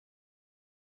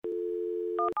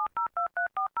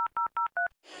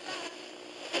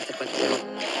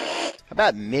How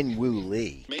about Min-Woo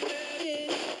Lee?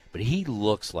 But he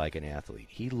looks like an athlete.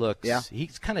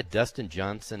 He's kind of Dustin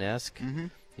Johnson-esque,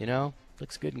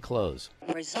 looks good in clothes.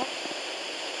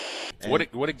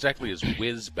 What exactly is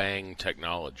whiz-bang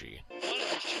technology?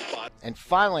 And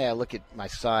finally, I look at my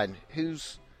son,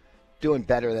 who's doing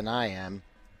better than I am.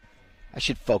 I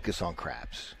should focus on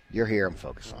craps. You're here, I'm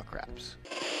focused on craps.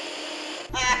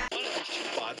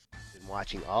 Been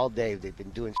watching all day. They've been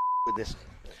doing with this.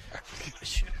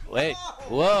 Wait,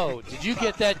 whoa, did you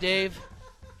get that, Dave?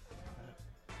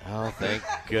 Oh, thank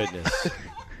goodness.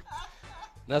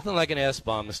 Nothing like an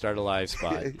S-bomb to start a live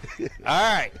spot.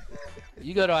 All right,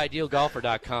 you go to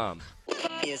idealgolfer.com.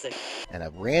 And a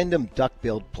random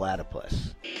duck-billed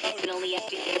platypus.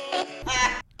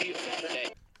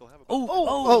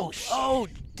 Oh,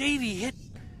 Davey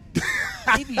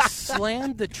Davey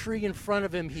slammed the tree in front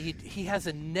of him. He has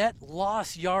a net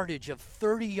loss yardage of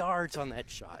 30 yards on that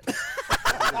shot.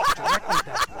 Directly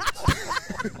backwards.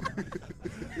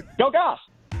 Go golf!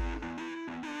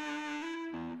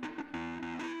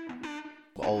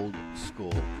 Old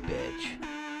school bitch.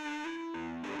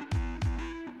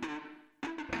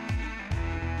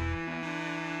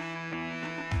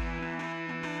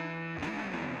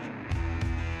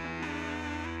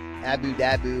 Abu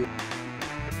Dabu.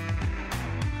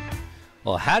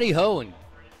 Well, howdy ho and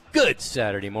good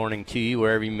Saturday morning to you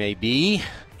wherever you may be.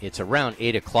 It's around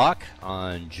 8 o'clock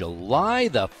on July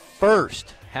the 1st,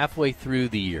 halfway through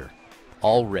the year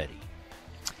already.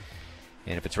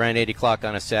 And if it's around 8 o'clock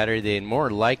on a Saturday, then more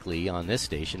likely on this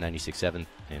station, 96.7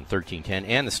 and 1310,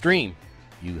 and the stream,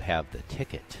 you have the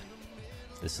ticket.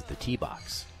 This is the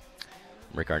TeeBox.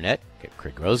 I'm Rick Arnett, got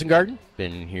Craig Rosengarten,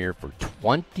 been here for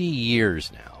 20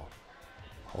 years now.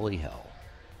 Holy hell.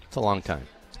 It's a long time.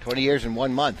 20 years in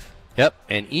 1 month. Yep,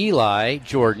 and Eli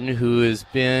Jordan, who has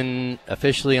been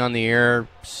officially on the air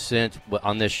since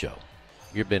on this show.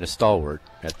 You've been a stalwart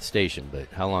at the station, but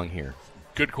how long here?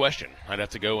 Good question. I'd have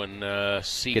to go and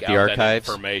seek Get the out archives?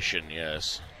 that information,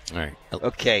 yes. All right.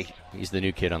 Okay. He's the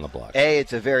new kid on the block.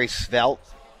 It's a very svelte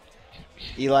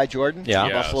Eli Jordan. Yeah.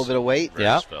 Yes. Lost a little bit of weight. Very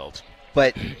Yeah. svelte.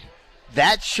 But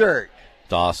that shirt,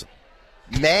 It's awesome.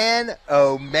 man,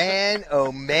 oh man,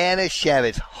 oh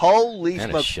Manischewitz. Holy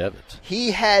And a smoke. Chevette.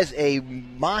 He has a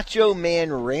Macho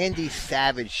Man Randy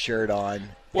Savage shirt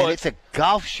on. Well, and it's a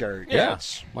golf shirt. Yeah.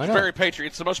 It's Why not? very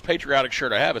It's the most patriotic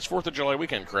shirt I have. It's 4th of July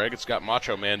weekend, Craig. It's got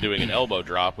Macho Man doing an elbow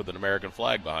drop with an American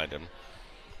flag behind him.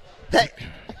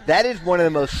 That is one of the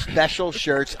most special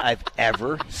shirts I've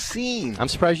ever seen. I'm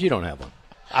surprised you don't have one.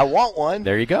 I want one.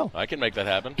 There you go. I can make that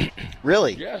happen.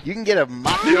 Really? Yeah. You can get a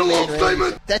Macho Man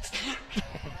Randy.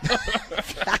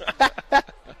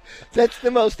 That's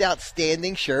the most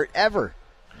outstanding shirt ever.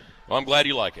 Well, I'm glad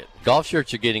you like it. Golf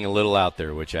shirts are getting a little out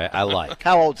there, which I like.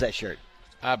 How old's that shirt?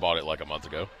 I bought it like a month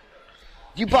ago.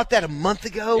 You bought that a month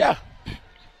ago? Yeah.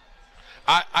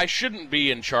 I shouldn't be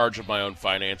in charge of my own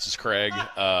finances, Craig.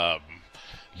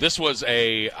 This was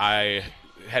I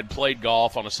had played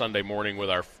golf on a Sunday morning with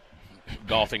our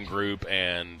golfing group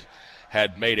and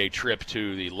had made a trip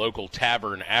to the local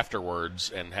tavern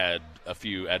afterwards and had a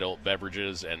few adult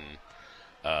beverages and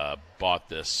bought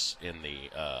this in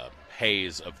the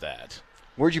haze of that.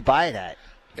 Where'd you buy it at?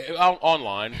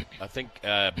 Online. I think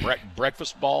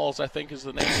Breakfast Balls, I think, is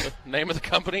the name of the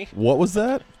company. What was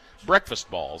that? Breakfast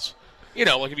Balls. You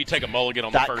know, like if you take a mulligan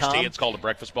on the first .com? tee, it's called a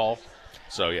breakfast ball.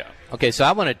 So, yeah. Okay,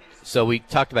 so we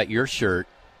talked about your shirt.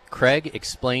 Craig,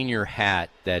 explain your hat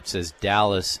that says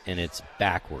Dallas and it's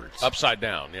backwards. Upside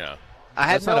down, yeah. I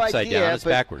had That's no not upside idea, down, it's but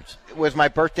backwards. It was my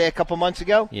birthday a couple months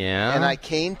ago. Yeah. And I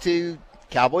came to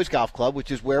Cowboys Golf Club,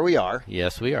 which is where we are.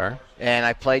 Yes, we are. And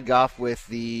I played golf with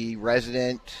the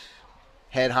resident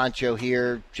head honcho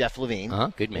here, Jeff Levine.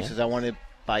 Good man. He says, I want to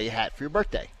buy you a hat for your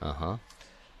birthday.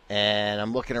 And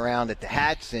I'm looking around at the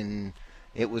hats, and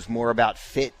it was more about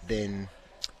fit than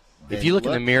If you look in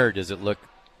look. the mirror, does it look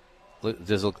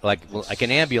like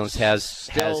an ambulance has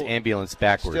ambulance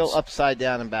backwards? Still upside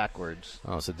down and backwards.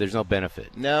 Oh, so there's no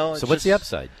benefit. No. So it's what's the just-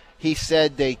 upside? He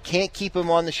said they can't keep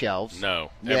them on the shelves. No.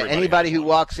 Yeah, everybody anybody has who one.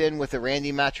 walks in with a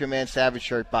Randy Macho Man Savage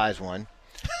shirt buys one.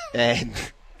 And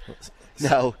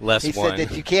no, Less he one. said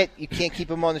that you can't keep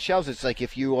them on the shelves. It's like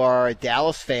if you are a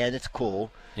Dallas fan, it's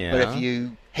cool. Yeah. But if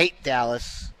you hate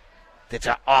Dallas, that's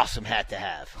an awesome hat to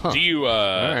have. Do you,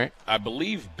 All right. I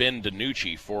believe Ben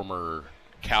DiNucci, former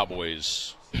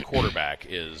Cowboys quarterback,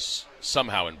 is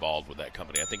somehow involved with that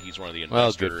company. I think he's one of the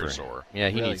Well, good for investors. him. Or Yeah,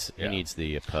 he Really? needs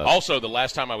the pub. Also, the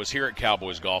last time I was here at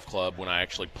Cowboys Golf Club, when I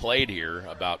actually played here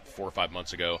about 4 or 5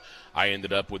 months ago, I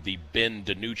ended up with the Ben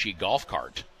DiNucci golf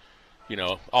cart.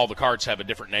 all the carts have a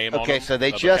different name on them. Okay, so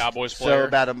they of just a Cowboys player.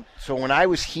 so when I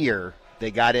was here,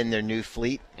 they got in their new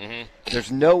fleet. Mm-hmm.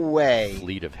 There's no way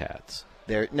Fleet of hats.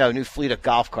 new fleet of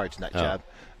golf carts, nut job.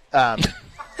 A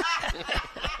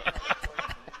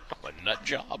nut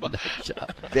job.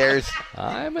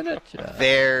 I'm a nut job.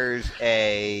 There's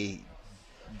a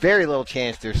very little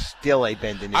chance there's still a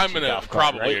Ben DiNucci I'm going to golf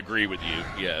cart, probably right? agree with you,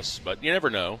 yes, but you never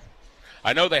know.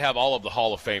 I know they have all of the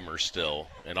Hall of Famers still,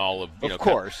 and all of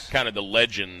course, kind of the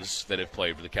legends that have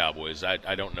played for the Cowboys.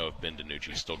 I don't know if Ben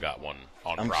DiNucci still got one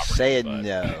on I'm property. saying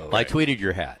no. I tweeted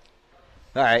your hat.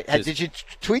 All right, did you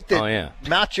tweet the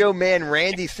Macho Man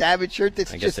Randy Savage shirt?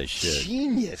 That's just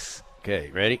genius.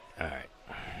 Okay, ready? All right.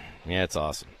 Yeah, it's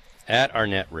awesome. At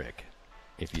Arnett Rick,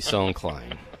 if you so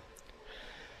incline.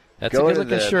 That's Go a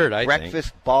good-looking shirt, I think.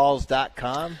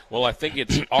 breakfastballs.com. Well, I think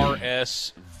it's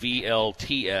rsvlts.com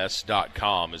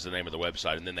is the name of the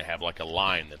website, and then they have like a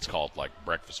line that's called like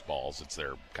Breakfast Balls. It's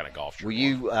their kind of golf shirt. Will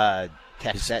you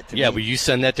text that to me? Yeah, will you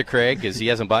send that to Craig? Because he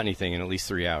hasn't bought anything in at least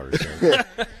 3 hours. So.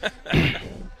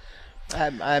 I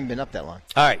haven't been up that long.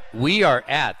 All right, we are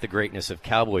at the Greatness of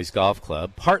Cowboys Golf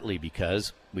Club, partly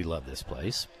because we love this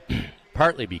place,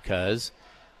 partly because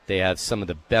they have some of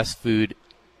the best food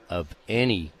of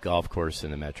any golf course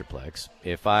in the Metroplex.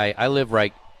 If I live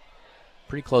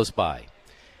pretty close by,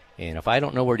 and if I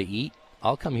don't know where to eat,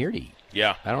 I'll come here to eat.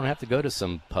 Yeah. I don't have to go to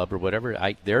some pub or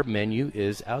whatever. Their menu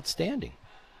is outstanding.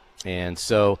 And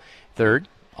so, third,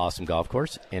 awesome golf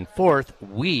course. And fourth,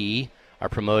 we are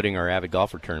promoting our Avid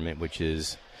Golfer Tournament, which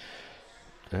is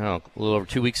a little over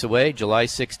 2 weeks away, July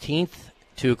 16th,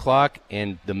 2 o'clock.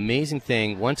 And the amazing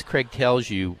thing, once Craig tells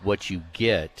you what you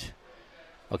get,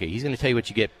 okay, he's going to tell you what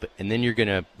you get, and then you're going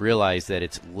to realize that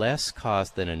it's less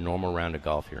cost than a normal round of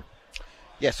golf here.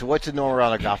 Yeah, so what's a normal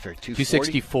round of golf here?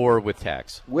 $264 with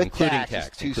tax. Including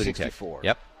tax.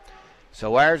 Yep.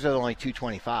 So ours are only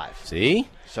 $225. See?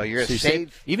 So you're going to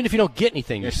save. Even if you don't get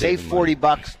anything, you're save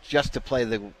 $40 just to play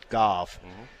the golf.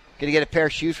 Mm-hmm. Going to get a pair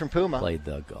of shoes from Puma. Play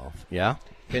the golf. Yeah?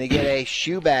 Going to get a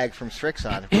shoe bag from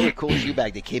Strixon. A really cool shoe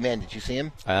bag that came in. Did you see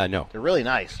them? No. They're really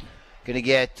nice. Going to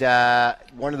get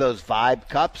one of those Vibe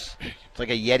cups. It's like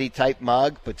a Yeti-type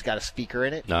mug, but it's got a speaker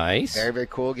in it. Nice. Very, very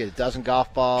cool. Get a dozen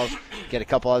golf balls. Get a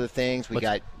couple other things. We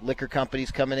got liquor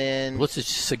companies coming in. What's the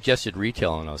suggested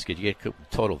retail on those? Could you get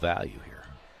total value here?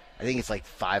 I think it's like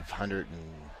 $500.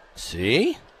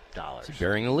 See? Dollars. It's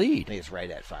bearing the lead. I think it's right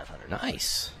at $500.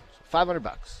 Nice.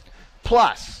 $500.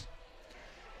 Plus,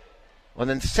 well,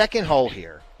 then the second hole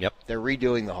here. Yep. They're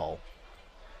redoing the hole.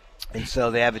 And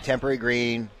so they have a temporary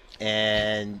green,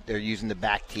 and they're using the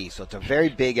back tee. So it's a very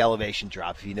big elevation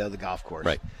drop if you know the golf course.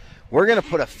 Right. We're going to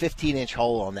put a 15-inch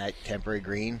hole on that temporary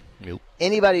green. Nope.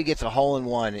 Anybody who gets a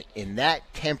hole-in-one in that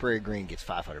temporary green gets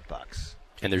 $500.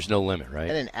 And there's no limit, right?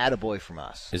 And an attaboy from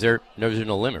us. There's no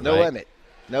limit, no right? Limit.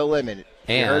 No limit.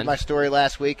 And you heard my story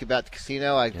last week about the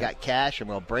casino. I got cash. I'm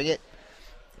going to bring it.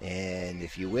 And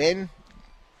if you win,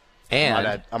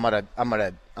 and I'm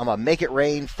gonna make it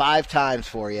rain 5 times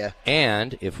for you.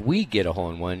 And if we get a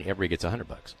hole-in-one, everybody gets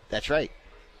 $100. That's right.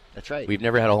 That's right. We've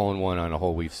never had a hole-in-one on a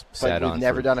hole we've sat on. We've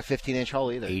never done a 15-inch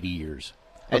hole either. 80 years.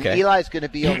 And okay. Eli's going to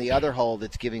be on the other hole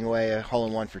that's giving away a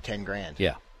hole-in-one for $10,000.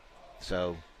 Yeah.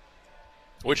 So.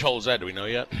 Which hole is that? Do we know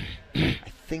yet? I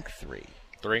think 3.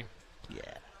 3? Yeah.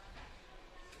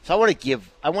 So I want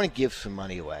to give some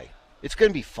money away. It's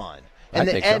going to be fun.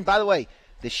 And by the way,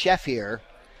 the chef here,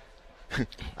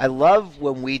 I love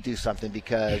when we do something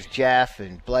because Jeff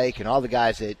and Blake and all the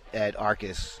guys at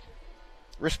Arcus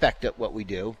respect what we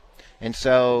do. And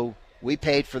so we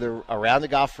paid for around the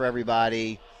golf for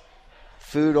everybody,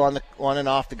 food on and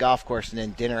off the golf course, and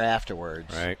then dinner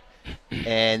afterwards. Right.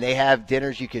 And they have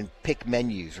dinners you can pick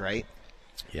menus, right?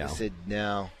 Yeah. I said,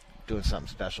 no, doing something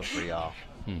special for y'all.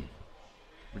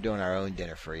 We're doing our own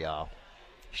dinner for y'all.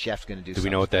 Chef's going to do something. Do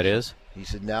we know what that is? He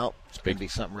said, no, it's going to be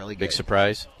something really good. Big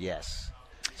surprise? Yes.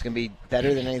 It's going to be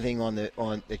better than anything on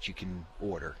that you can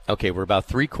order. Okay, we're about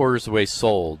 3/4 of the way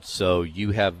sold, so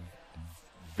you have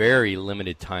very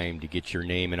limited time to get your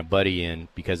name and a buddy in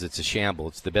because it's a shamble.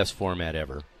 It's the best format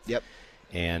ever. Yep.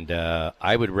 And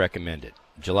I would recommend it.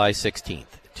 July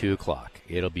 16th, 2 o'clock.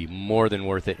 It'll be more than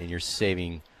worth it, and you're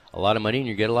saving a lot of money, and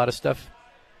you get a lot of stuff.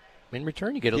 In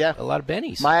return, you get a lot of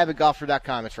bennies.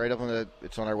 MyAvidGolfer.com. It's right up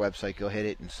it's on our website. Go hit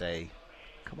it and say,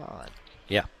 come on.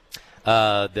 Yeah.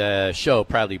 The show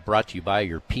proudly brought to you by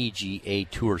your PGA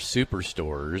Tour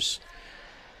Superstores.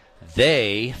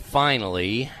 They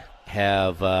finally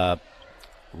have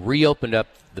reopened up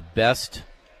the best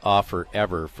offer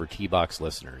ever for TeeBox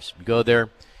listeners. You go there.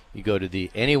 You go to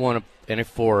any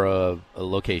 4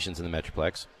 locations in the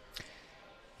Metroplex.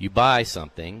 You buy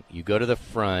something, you go to the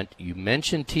front, you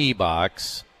mention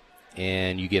TeeBox,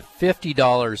 and you get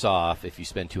 $50 off if you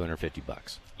spend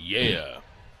 $250. Yeah.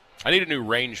 I need a new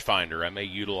rangefinder. I may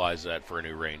utilize that for a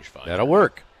new rangefinder. That'll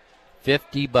work.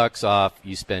 $50 off,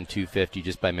 you spend $250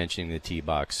 just by mentioning the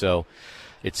TeeBox. So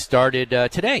it started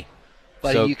today.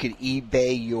 But so, you could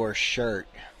eBay your shirt,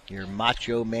 your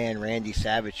Macho Man Randy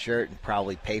Savage shirt, and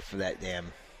probably pay for that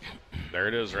damn. There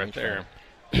it is right there.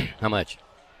 How much?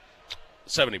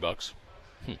 $70.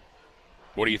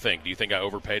 What do you think? Do you think I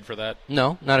overpaid for that?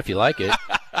 No, not if you like it.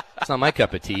 It's not my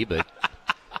cup of tea, but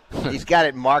he's got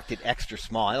it marked at extra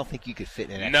small. I don't think you could fit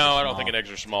in an extra small. No, I don't think an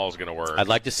extra small is going to work. I'd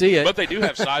like to see it. But they do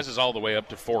have sizes all the way up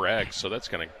to 4X, so that's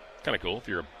kind of cool if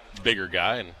you're a bigger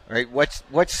guy. And all right, what's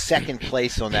second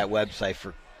place on that website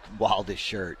for wildest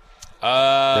shirt?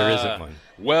 There isn't one.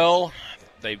 Well,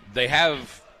 they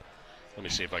have. Let me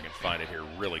see if I can find it here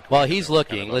really quick. While he's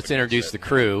looking, let's introduce the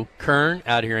crew. Kern,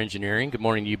 out here engineering. Good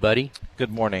morning to you, buddy. Good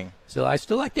morning. So I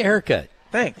still like the haircut.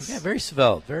 Thanks. Yeah, very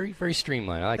svelte, very, very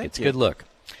streamlined. I like it. It's a good look.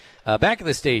 Back at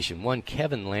the station, one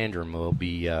Kevin Landrum will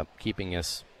be keeping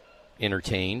us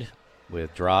entertained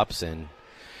with drops and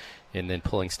then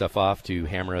pulling stuff off to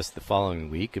hammer us the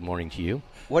following week. Good morning to you.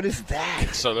 What is that?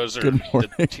 So those are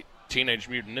the Teenage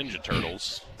Mutant Ninja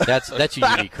Turtles. That's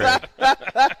unique, Craig.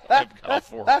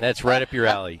 That's right up your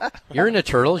alley. You're into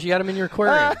turtles. You got them in your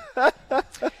aquarium.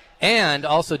 And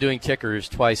also doing tickers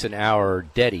twice an hour,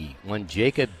 Deddy, one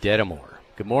Jacob Dedamore.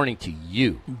 Good morning to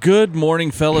you. Good morning,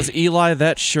 fellas. Eli,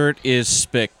 that shirt is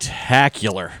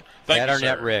spectacular. Thank you,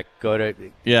 Arnett sir. Rick, go to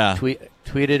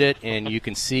tweeted it, and you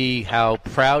can see how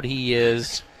proud he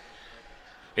is.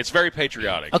 It's very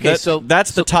patriotic. Okay,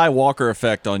 that's the Ty Walker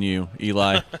effect on you,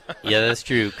 Eli. Yeah, that's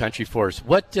true. Country Force.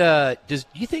 What do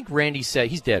you think Randy said?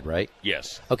 He's dead, right?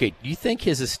 Yes. Okay, do you think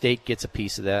his estate gets a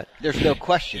piece of that? There's no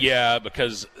question. Yeah,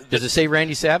 because does it say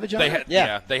Randy Savage on it?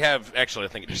 Yeah, they have. Actually, I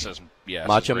think it just says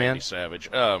Macho Randy Man Savage.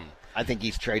 I think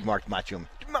he's trademarked Macho Man.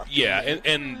 Yeah,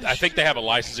 and I think they have a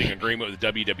licensing agreement with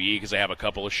WWE because they have a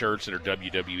couple of shirts that are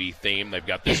WWE themed. They've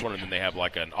got this one, and then they have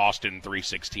like an Austin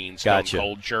 316 Stone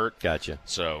Cold shirt. Gotcha.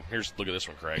 So look at this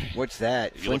one, Craig. What's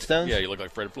that? Flintstones? You look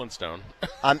like Fred Flintstone.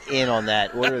 I'm in on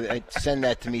that. Send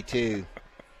that to me too.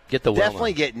 Get the Wilma.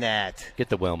 Definitely getting that. Get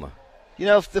the Wilma. You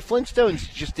know, if the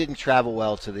Flintstones just didn't travel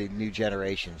well to the new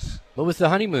generations. What was the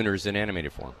Honeymooners in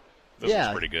animated form? This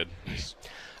was pretty good.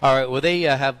 All right, well, they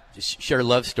share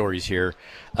love stories here.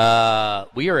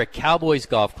 We are at Cowboys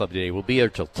Golf Club today. We'll be here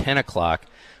till 10 o'clock.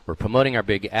 We're promoting our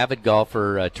big Avid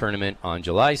Golfer tournament on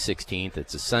July 16th.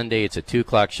 It's a Sunday. It's a 2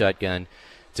 o'clock shotgun.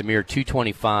 It's a mere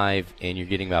 $225, and you're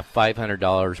getting about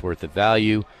 $500 worth of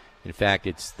value. In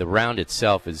fact, the round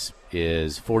itself is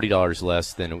 $40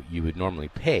 less than you would normally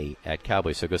pay at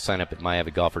Cowboys. So go sign up at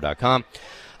myavidgolfer.com.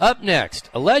 Up next,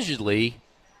 allegedly,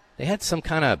 they had some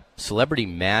kind of celebrity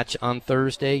match on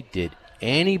Thursday. Did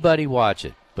anybody watch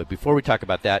it? But before we talk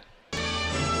about that,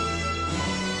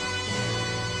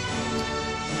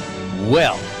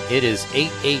 well, it is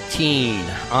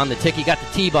 8:18 on the tick. You got the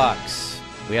TeeBox.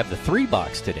 We have the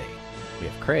 3-box today. We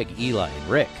have Craig, Eli, and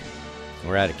Rick.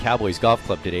 We're at a Cowboys Golf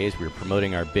Club today as we're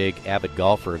promoting our big Avid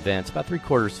Golfer event. It's about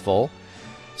 3/4 full,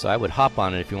 so I would hop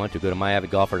on it if you want to. Go to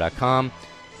myavidgolfer.com.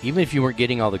 Even if you weren't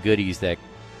getting all the goodies that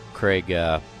Craig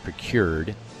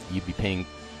procured, you'd be paying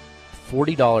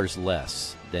 $40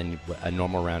 less than a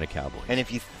normal round of Cowboys. And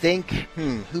if you think,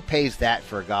 who pays that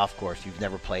for a golf course you've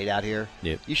never played out here?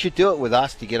 Yep. You should do it with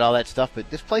us to get all that stuff, but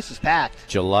this place is packed.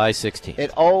 July 16th. It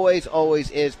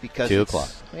always is because 2 o'clock.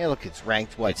 Yeah, look, it's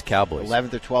ranked, what? It's Cowboys.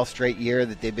 11th or 12th straight year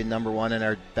that they've been number one in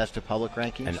our best of public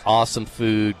rankings. And awesome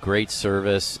food, great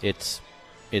service. It's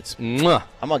mwah.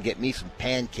 I'm going to get me some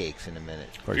pancakes in a minute.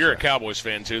 If you're a Cowboys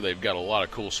fan, too, they've got a lot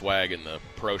of cool swag in the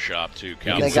pro shop, too. You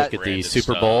can look at the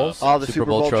Super Bowls, all the Super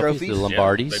Bowl trophies, the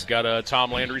Lombardis. Yeah, they've got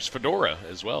Tom Landry's fedora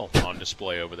as well on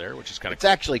display over there, which is kind of It's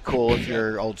actually cool if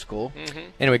you're old school. Mm-hmm.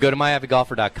 Anyway, go to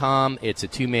myavidgolfer.com. It's a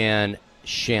 2-man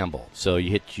shamble. So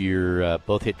you hit your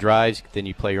both hit drives, then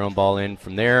you play your own ball in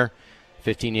from there.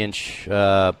 15-inch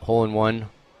hole-in-one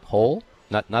hole.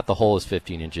 Not the hole is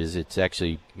 15 inches. It's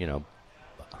actually,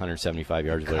 175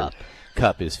 yards. Whatever.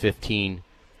 Cup is 15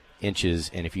 inches,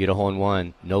 and if you get a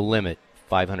hole-in-one, no limit,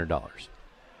 $500.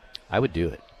 I would do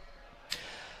it.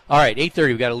 All right, 8:30.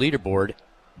 We've got a leaderboard.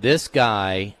 This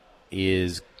guy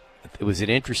it was an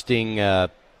interesting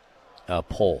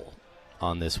poll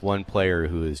on this one player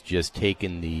who has just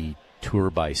taken the tour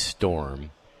by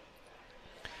storm.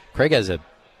 Craig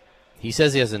he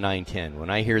says he has a 910.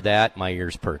 When I hear that, my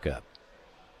ears perk up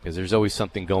because there's always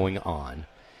something going on.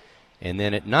 And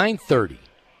then at 9:30,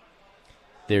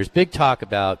 there's big talk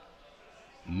about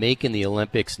making the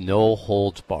Olympics no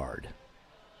holds barred.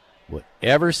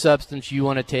 Whatever substance you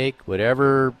want to take,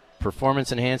 whatever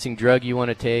performance-enhancing drug you want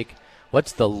to take,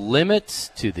 what's the limits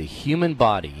to the human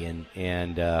body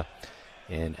and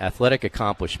athletic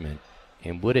accomplishment,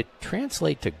 and would it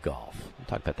translate to golf? We'll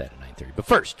talk about that at 9:30. But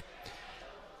first,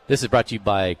 this is brought to you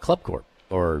by Club Corp,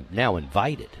 or now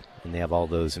Invited. And they have all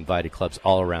those invited clubs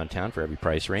all around town for every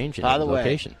price range and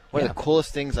location. One of the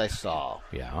coolest things I saw.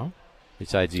 Yeah.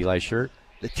 Besides Eli's shirt?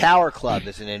 The Tower Club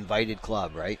is an invited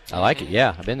club, right? I like it.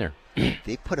 Yeah, I've been there.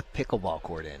 They put a pickleball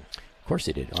court in. Of course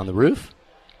they did. On the roof?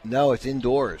 No, it's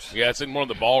indoors. Yeah, it's in one of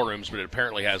the ballrooms, but it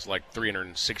apparently has like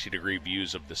 360-degree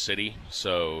views of the city,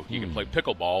 so you can play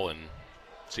pickleball and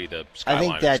see the skyline. I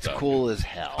think that's cool as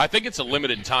hell. I think it's a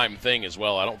limited time thing as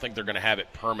well. I don't think they're going to have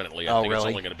it permanently. I think really? It's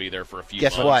only going to be there for a few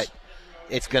months. months. Guess what?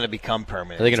 It's going to become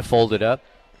permanent. Are they going to fold it up?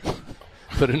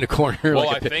 Put it in the corner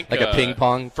like a ping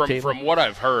pong table? From what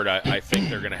I've heard, I think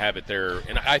they're going to have it there.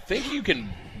 And I think you can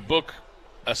book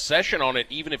a session on it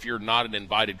even if you're not an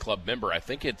invited club member. I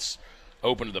think it's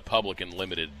open to the public in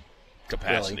limited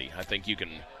capacity. Really? I think you can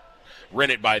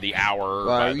rent it by the hour.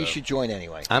 Well, you should join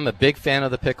anyway. I'm a big fan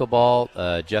of the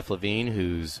pickleball. Jeff Levine,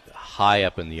 who's high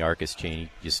up in the Arcus chain,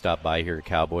 he just stopped by here at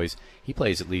Cowboys. He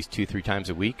plays at least 2-3 times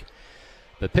a week.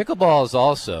 But pickleball is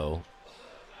also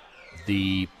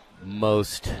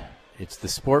it's the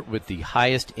sport with the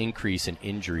highest increase in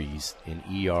injuries in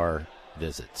ER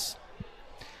visits.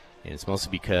 And it's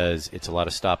mostly because it's a lot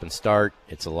of stop and start.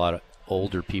 It's a lot of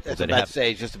older people it's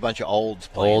just a bunch of olds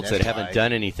playing. That haven't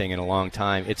done anything in a long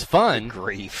time. It's fun. Good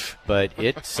grief. But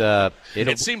it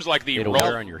seems like it'll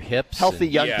wear on your hips. Healthy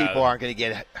young people aren't going to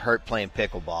get hurt playing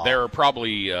pickleball. There are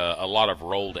probably a lot of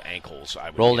rolled ankles.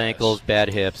 Rolled ankles,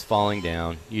 bad hips, falling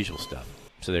down, usual stuff.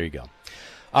 So there you go.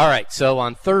 All right, so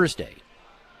on Thursday,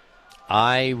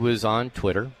 I was on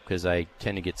Twitter because I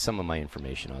tend to get some of my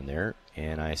information on there,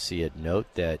 and I see a note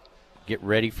that get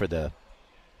ready for the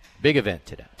big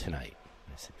event tonight.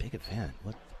 I said, big event?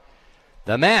 What?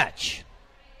 The match.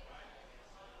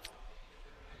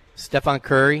 Stephen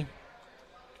Curry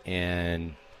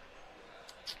and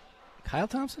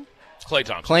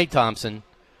Klay Thompson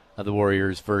of the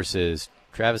Warriors versus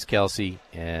Travis Kelce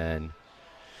and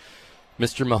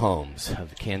Mr. Mahomes of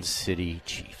the Kansas City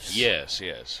Chiefs. Yes.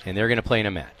 And they're going to play in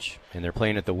a match. And they're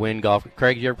playing at the Wynn Golf.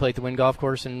 Craig, you ever play at the Wynn Golf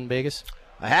Course in Vegas?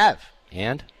 I have.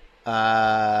 And?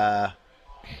 Not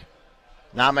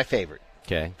my favorite.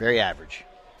 Okay. Very average.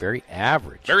 Very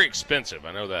average. Very expensive.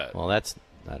 I know that. Well, that's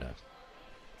not a.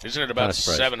 Isn't it about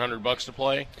 $700 to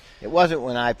play? It wasn't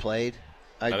when I played.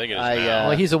 I think it is now.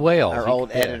 Well, he's a whale. Our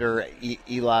old editor,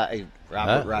 Eli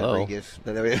Rodriguez.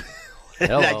 What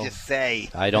did I just say?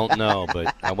 I don't know,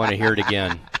 but I want to hear it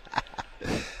again.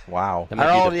 Wow.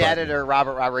 Our old editor,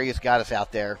 Robert Rodriguez, got us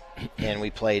out there, and we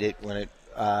played it when it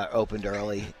opened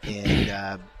early.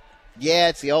 And,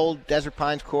 it's the old Desert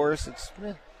Pines course. It's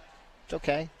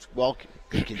okay. It's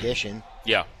good condition.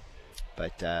 Yeah.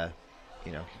 But,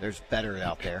 there's better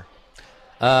out there.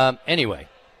 Anyway,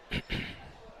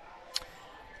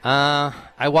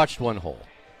 I watched one hole.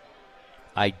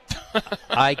 I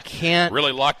can't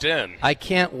really locked in. I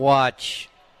can't watch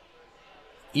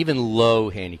even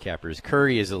low handicappers.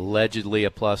 Curry is allegedly a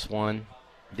 +1.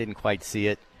 Didn't quite see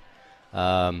it.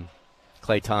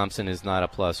 Klay Thompson is not a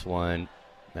 +1.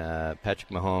 Patrick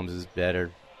Mahomes is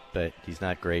better, but he's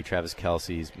not great. Travis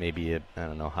Kelce's maybe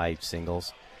high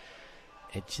singles.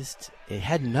 It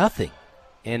had nothing,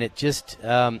 and it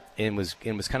was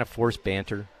kind of forced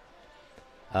banter.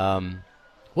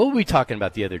 What were we talking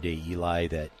about the other day, Eli,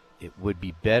 that it would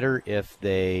be better if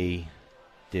they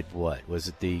did what? Was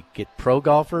it get pro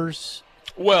golfers?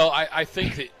 Well, I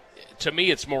think that, to me,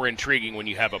 it's more intriguing when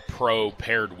you have a pro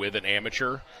paired with an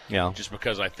amateur. Yeah. Just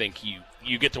because I think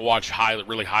you get to watch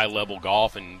really high-level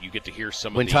golf, and you get to hear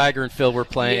some when Tiger and Phil were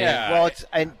playing. Yeah. Well,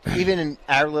 and even in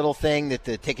our little thing that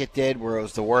the ticket did where it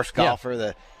was the worst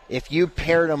golfer, if you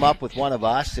paired them up with one of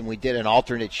us and we did an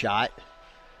alternate shot –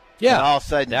 yeah. And all of a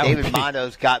sudden, David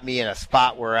Mondo's got me in a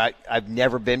spot where I've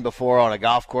never been before on a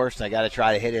golf course, and I got to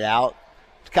try to hit it out.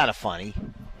 It's kind of funny.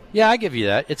 Yeah, I give you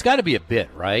that. It's got to be a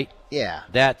bit, right? Yeah.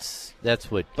 That's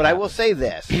what. But I will say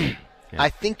this: I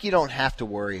think you don't have to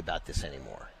worry about this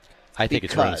anymore. I think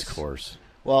it's run its course.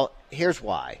 Well, here's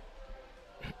why.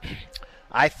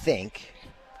 I think,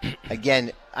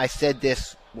 again, I said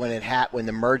this when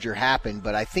the merger happened,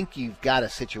 but I think you've got a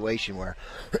situation where.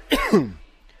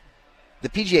 The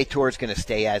PGA Tour is going to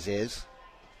stay as is.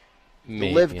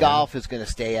 The LIV Golf is going to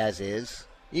stay as is.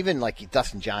 Even like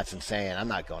Dustin Johnson saying, I'm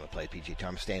not going to play PGA Tour.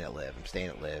 I'm staying at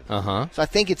LIV. Uh-huh. So I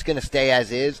think it's going to stay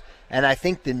as is. And I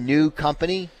think the new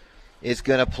company is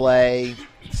going to play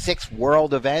 6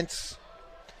 world events,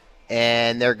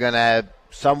 and they're going to,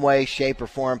 some way, shape, or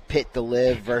form, pit the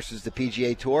LIV versus the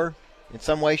PGA Tour in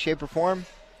some way, shape, or form,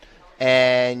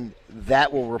 and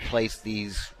that will replace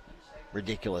these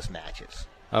ridiculous matches.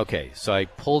 Okay, so I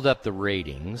pulled up the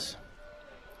ratings.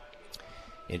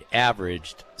 It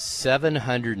averaged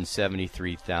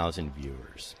 773,000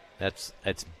 viewers. That's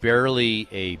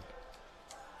barely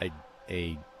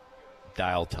a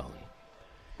dial tone.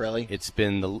 Really?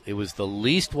 It was the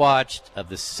least watched of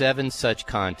the 7 such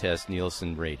contests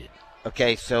Nielsen rated.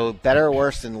 Okay, so better or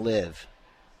worse than LIV?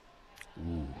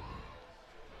 Ooh.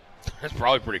 That's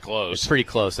probably pretty close. It's pretty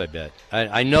close, I bet.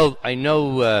 I know.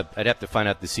 I'd have to find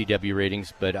out the CW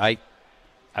ratings, but I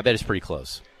bet it's pretty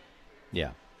close.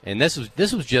 Yeah, and this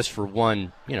was just for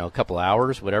one, a couple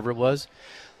hours, whatever it was.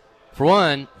 For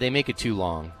one, they make it too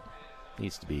long. It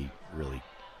needs to be really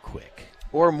quick.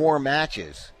 Or more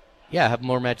matches. Yeah, have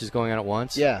more matches going on at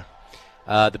once. Yeah.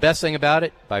 The best thing about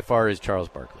it, by far, is Charles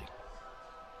Barkley.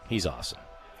 He's awesome.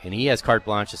 And he has carte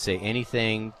blanche to say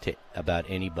anything about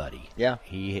anybody. Yeah.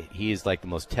 He is like the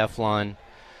most Teflon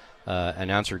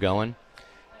announcer going.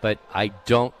 But I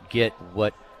don't get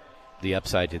what the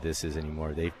upside to this is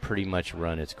anymore. They've pretty much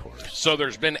run its course. So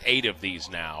there's been 8 of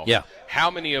these now. Yeah. How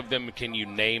many of them can you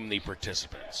name the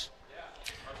participants?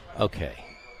 Okay.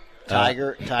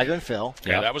 Tiger and Phil.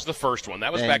 Yeah, that was the first one.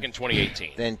 That was back in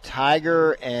 2018. Then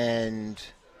Tiger and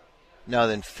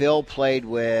then Phil played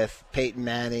with Peyton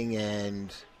Manning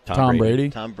and Tom Brady.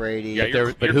 Tom Brady. Yeah,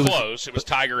 you're close. It was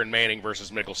Tiger and Manning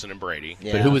versus Mickelson and Brady.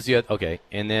 Yeah. But who was the other? Okay.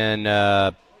 And then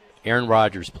Aaron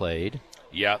Rodgers played.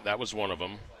 Yeah, that was one of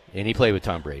them. And he played with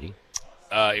Tom Brady.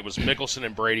 It was Mickelson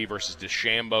and Brady versus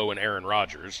DeChambeau and Aaron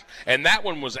Rodgers. And that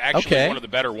one was actually one of the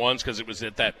better ones because it was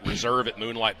at that reserve at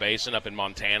Moonlight Basin up in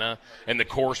Montana. And the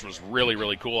course was really,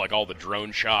 really cool. Like all the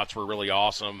drone shots were really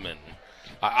awesome. And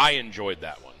I enjoyed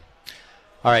that one.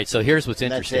 All right, so here's what's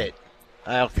interesting. That's it.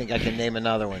 I don't think I can name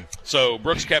another one. So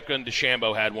Brooks Koepka and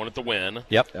DeChambeau had one at the Wynn.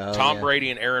 Yep. Tom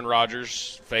Brady and Aaron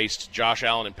Rodgers faced Josh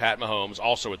Allen and Pat Mahomes,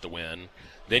 also at the Wynn.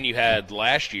 Then you had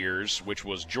last year's, which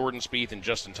was Jordan Spieth and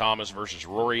Justin Thomas versus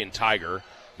Rory and Tiger.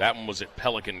 That one was at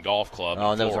Pelican Golf Club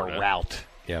in that was Florida. a rout.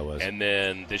 Yeah, it was. And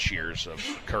then this year's of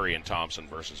Curry and Thompson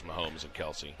versus Mahomes and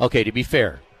Kelsey. Okay, to be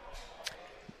fair,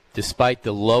 despite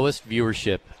the lowest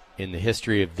viewership in the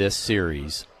history of this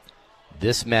series,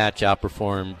 this match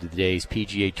outperformed the day's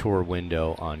PGA Tour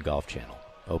window on Golf Channel,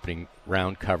 opening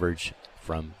round coverage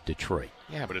from Detroit.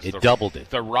 Yeah, but it doubled it.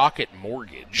 The Rocket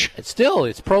Mortgage. It's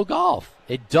pro golf.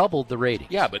 It doubled the ratings.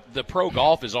 Yeah, but the pro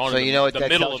golf is on the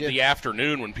middle of the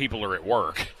afternoon when people are at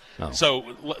work. Oh. So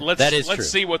let's true.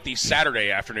 see what the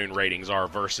Saturday afternoon ratings are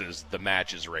versus the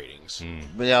matches ratings.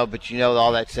 But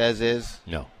all that says is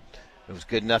no. It was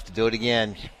good enough to do it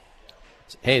again.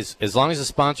 Hey, as long as the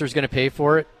sponsor is going to pay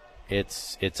for it,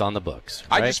 it's on the books.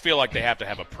 Right? I just feel like they have to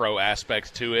have a pro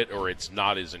aspect to it, or it's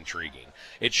not as intriguing.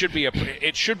 It should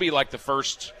be like the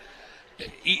first.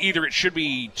 Either it should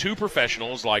be 2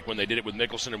 professionals, like when they did it with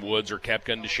Mickelson and Woods or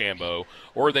Koepka and DeChambeau,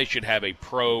 or they should have a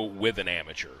pro with an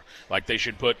amateur. Like they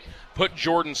should put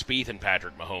Jordan Spieth and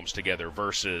Patrick Mahomes together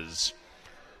versus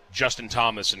Justin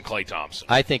Thomas and Klay Thompson.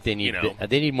 I think they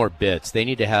need more bits. They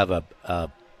need to have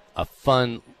a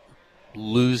fun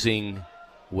losing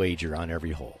wager on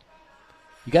every hole.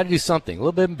 You got to do something a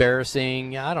little bit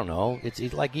embarrassing. I don't know. It's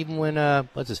like even when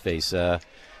what's his face,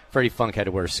 Freddie Funk had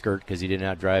to wear a skirt because he didn't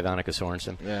outdrive Annika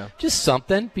Sorensen. Yeah, just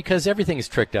something because everything is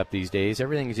tricked up these days.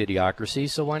 Everything is idiocracy.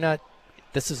 So why not?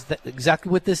 This is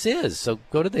exactly what this is. So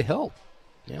go to the hill.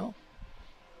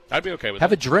 I'd be okay with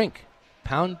have that. a drink,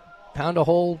 pound a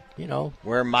hole.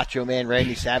 Wear Macho Man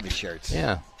Randy Savage shirts.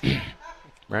 Yeah,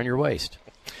 around your waist.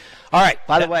 All right.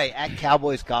 By the way, at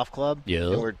Cowboys Golf Club,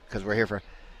 because we're here for.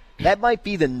 That might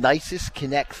be the nicest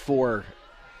Connect 4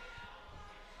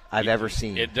 I've ever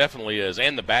seen. It definitely is,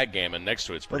 and the backgammon next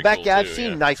to it's pretty cool, too. I've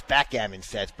seen nice backgammon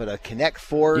sets, but a Connect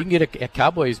 4... You can get a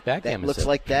Cowboys backgammon that looks set.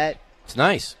 like that. It's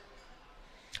nice.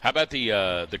 How about the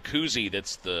koozie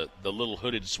that's the little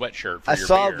hooded sweatshirt for I your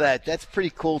saw beer? that. That's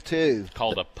pretty cool, too. It's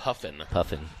called a puffin.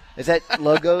 Puffin. Is that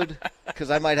logoed? Because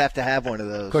I might have to have one of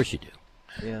those. Of course you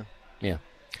do. Yeah.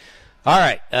 All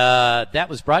right. That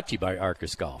was brought to you by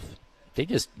Arcus Golf. They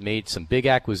just made some big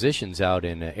acquisitions out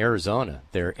in Arizona.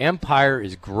 Their empire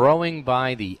is growing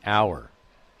by the hour.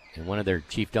 And one of their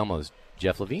chief domos,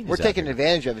 Jeff Levine, We're taking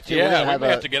advantage of it, too. Yeah, we may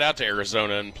have to get out to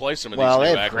Arizona and play some of these new they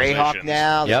have acquisitions. Greyhawk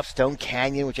now. Yep. Stone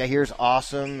Canyon, which I hear is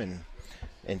awesome. And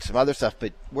and some other stuff.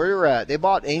 But they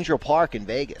bought Angel Park in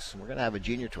Vegas. We're going to have a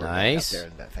junior tour out there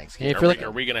in Thanksgiving.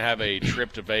 Are we going to have a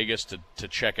trip to Vegas to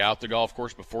check out the golf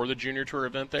course before the junior tour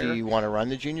event there? Do you want to run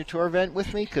the junior tour event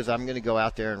with me? Because I'm going to go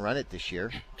out there and run it this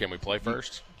year. Can we play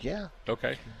first? Yeah.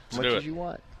 Okay. As much as you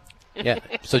want. Yeah.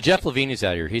 So Jeff Levine is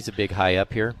out here. He's a big high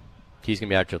up here. He's going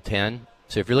to be out till 10.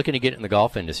 So if you're looking to get in the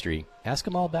golf industry, ask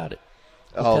him all about it.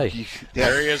 There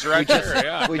he is right there.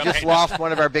 Yeah. We just lost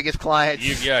one of our biggest clients.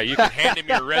 You can hand him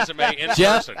your resume in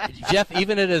person. Jeff,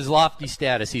 even at his lofty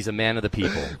status, he's a man of the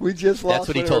people. We just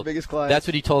lost one of our biggest clients. That's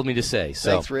what he told me to say.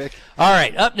 So. Thanks, Rick. All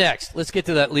right, up next, let's get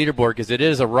to that leaderboard because it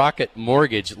is a Rocket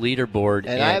Mortgage leaderboard.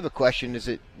 And I have a question. Is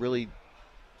it really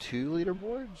 2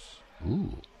 leaderboards?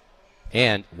 Ooh.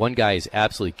 And one guy is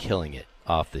absolutely killing it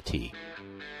off the tee.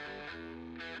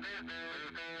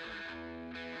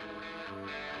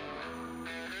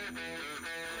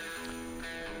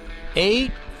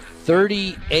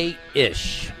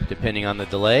 $8:38-ish, depending on the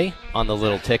delay on the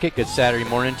little ticket. Good Saturday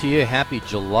morning to you. Happy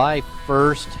July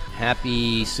 1st.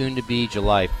 Happy soon-to-be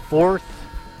July 4th.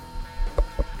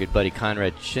 Good buddy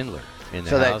Conrad Schindler in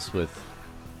the house with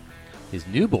his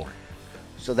newborn.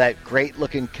 So that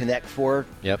great-looking Connect 4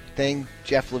 thing,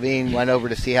 Jeff Levine went over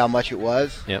to see how much it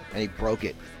was, and he broke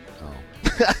it. Oh.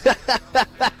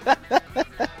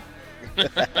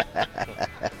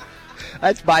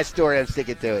 That's my story. I'm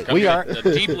sticking to it. We are a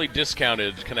deeply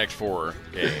discounted Connect 4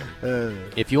 game.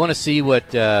 If you want to see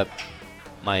what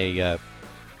my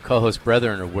co-host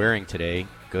brethren are wearing today,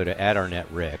 go to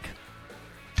 @OurNetRick.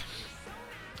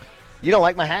 You don't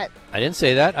like my hat? I didn't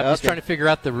say that. I'm just trying to figure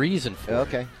out the reason for it.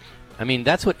 Okay. I mean,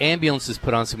 that's what ambulances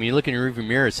put on. So when you look in your rearview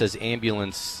mirror, it says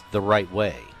ambulance the right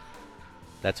way.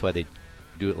 That's why they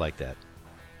do it like that.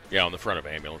 Yeah, on the front of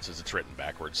ambulances, it's written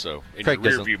backwards. So in Craig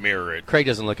your rearview mirror, Craig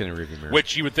doesn't look in the rearview mirror.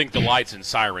 Which you would think the lights and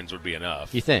sirens would be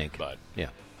enough. You think? But yeah.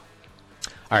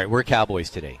 All right, we're Cowboys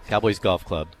today. Cowboys Golf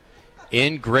Club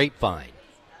in Grapevine.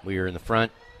 We are in the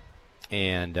front,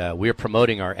 and we are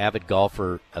promoting our Avid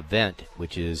Golfer event,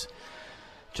 which is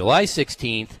July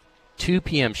 16th, 2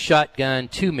 p.m. shotgun,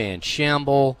 2-man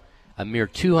shamble, a mere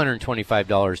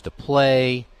 $225 to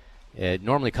play. It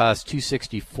normally costs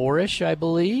 $264-ish, I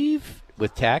believe,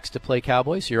 with tax to play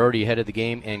Cowboys. So you're already ahead of the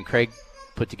game, and Craig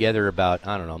put together about,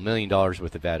 $1 million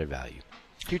worth of added value.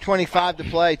 $225 to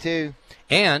play, too.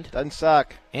 And doesn't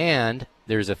suck. And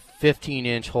there's a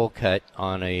 15-inch hole cut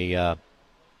on a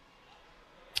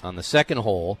on the second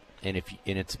hole, and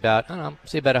it's about,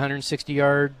 say about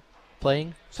 160-yard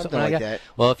playing, something like that.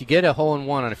 Well, if you get a hole in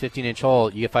one on a 15-inch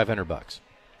hole, you get $500,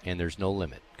 and there's no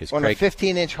limit. On a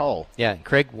 15-inch hole. Yeah, and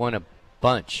Craig won a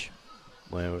bunch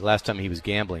last time he was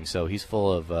gambling, so he's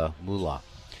full of moolah.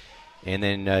 And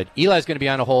then Eli's going to be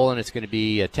on a hole, and it's going to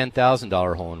be a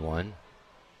 $10,000 hole in one.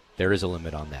 There is a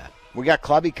limit on that. We got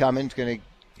Clubby coming. It's going to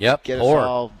get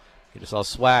us all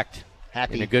swacked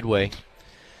happy in a good way.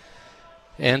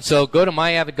 And so go to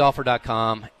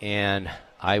myavidgolfer.com, and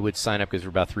I would sign up because we're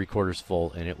about 3/4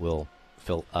 full, and it will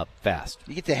fill up fast.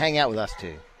 You get to hang out with us,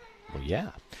 too. Well,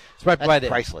 yeah. It's brought by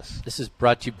priceless. This is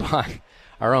brought to you by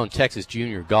our own Texas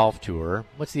Junior Golf Tour.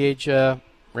 What's the age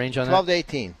range on 12 that? to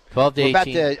 18. 12 to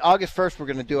 18. About August 1st, we're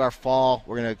going to do our fall.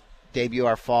 We're going to debut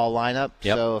our fall lineup.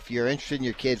 Yep. So if you're interested in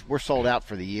your kids, we're sold out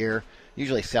for the year.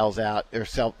 Usually sells out or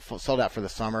sold out for the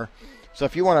summer. So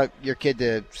if you want your kid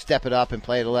to step it up and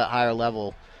play at a higher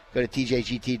level, go to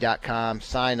tjgt.com,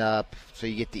 sign up so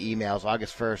you get the emails.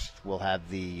 August 1st, we'll have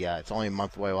it's only a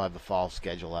month away, we'll have the fall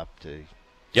schedule up.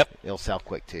 It'll sell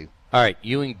quick, too. All right,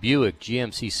 Ewing Buick,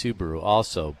 GMC Subaru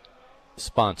also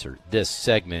sponsor this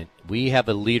segment. We have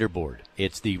a leaderboard.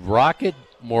 It's the Rocket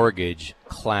Mortgage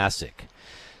Classic.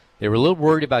 They were a little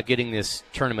worried about getting this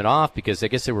tournament off because I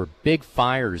guess there were big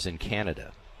fires in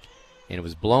Canada. And it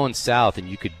was blowing south, and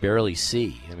you could barely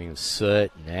see. I mean, it was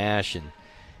soot and ash.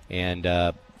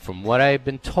 And from what I've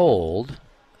been told,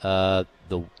 the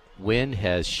wind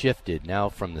has shifted now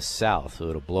from the south, so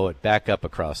it'll blow it back up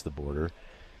across the border,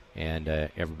 and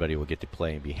everybody will get to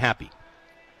play and be happy.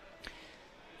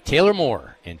 Taylor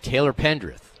Moore and Taylor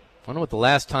Pendrith. I wonder what the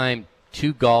last time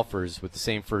two golfers with the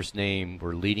same first name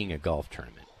were leading a golf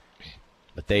tournament.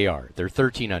 But they are. They're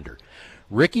 13 under.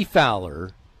 Ricky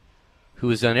Fowler, who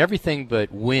has done everything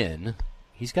but win,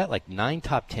 he's got like 9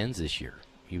 top 10s this year.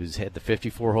 He had the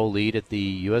 54-hole lead at the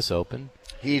U.S. Open.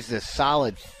 He's the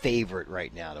solid favorite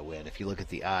right now to win if you look at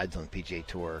the odds on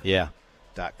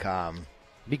PGAtour.com.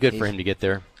 Be good for him to get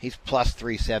there. He's plus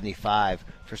 375.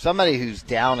 For somebody who's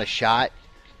down a shot,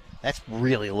 that's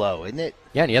really low, isn't it?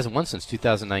 Yeah, and he hasn't won since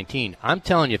 2019. I'm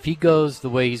telling you, if he goes the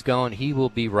way he's going, he will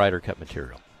be Ryder Cup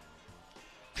material.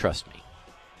 Trust me.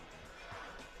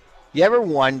 You ever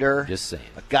wonder, Just saying.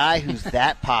 a guy who's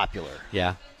that popular,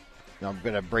 Yeah. I'm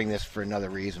going to bring this for another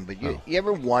reason, but you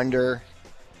ever wonder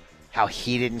how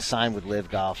he didn't sign with Live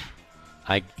Golf?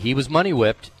 He was money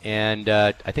whipped, and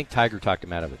I think Tiger talked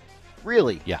him out of it.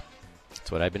 Really? Yeah.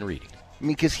 That's what I've been reading. I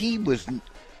mean, because he was,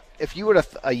 if you would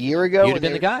have a year ago. You'd have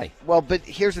been the guy. Well, but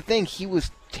here's the thing. He was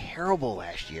terrible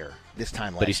last year, this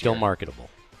time last year. But he's still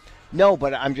marketable. No,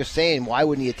 but I'm just saying, why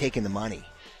wouldn't he have taken the money?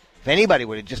 If anybody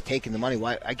would have just taken the money,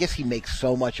 why? I guess he makes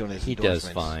so much on his endorsements.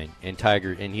 He does fine. And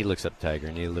Tiger, and he looks up to Tiger,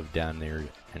 and they live down there,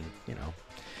 and,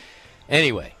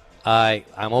 Anyway,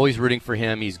 I'm always rooting for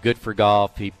him. He's good for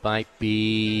golf. He might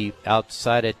be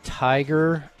outside of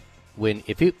Tiger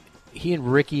if he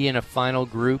and Ricky in a final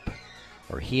group,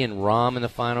 or he and Rahm in the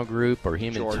final group, or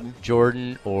him and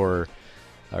Jordan or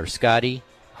Scotty.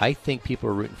 I think people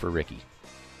are rooting for Ricky.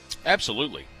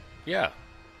 Absolutely. Yeah.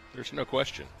 There's no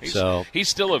question. He's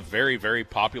still a very, very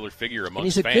popular figure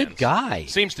amongst fans. He's a good guy.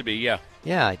 Seems to be, yeah.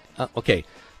 Yeah. Okay.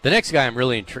 The next guy I'm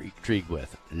really intrigued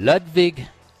with, Ludwig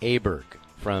Aberg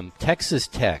from Texas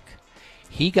Tech.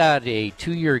 He got a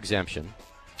 2-year exemption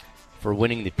for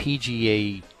winning the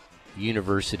PGA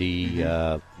University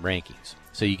rankings.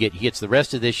 So he gets the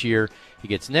rest of this year. He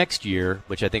gets next year,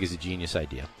 which I think is a genius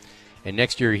idea. And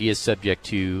next year he is subject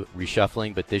to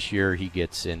reshuffling, but this year he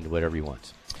gets in whatever he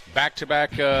wants.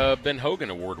 Back-to-back Ben Hogan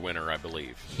Award winner, I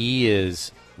believe. He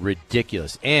is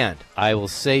ridiculous. And I will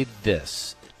say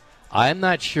this. I'm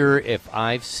not sure if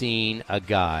I've seen a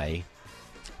guy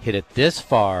hit it this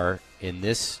far in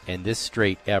this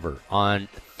straight ever. On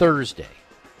Thursday,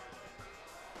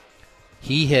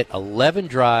 he hit 11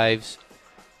 drives,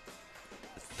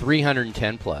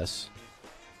 310 plus,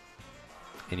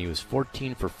 and he was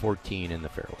 14 for 14 in the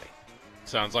fairway.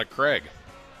 Sounds like Craig.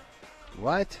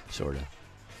 What? Sort of.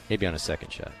 Maybe on a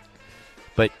second shot.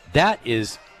 But that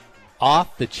is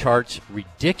off the charts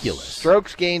ridiculous.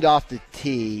 Strokes gained off the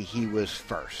tee, he was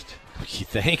first. You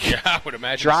think? Yeah, I would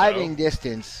imagine Driving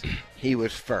distance, he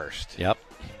was first. Yep.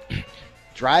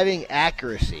 Driving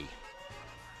accuracy,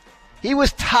 he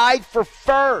was tied for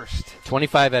first.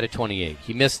 25 out of 28.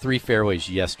 He missed 3 fairways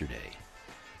yesterday.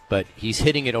 But he's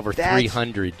hitting it over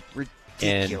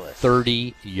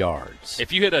 330 yards.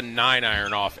 If you hit a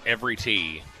 9-iron off every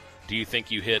tee, do you think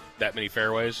you hit that many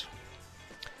fairways?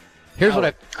 Here's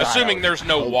what assuming there's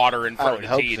no water in front of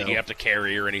the tee that you have to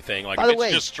carry or anything. Like, if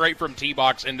it's just straight from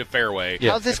TeeBox into fairway,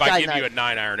 if I give you a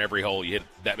 9-iron every hole, you hit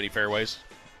that many fairways?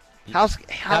 How's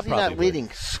he not leading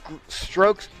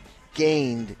strokes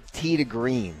gained tee to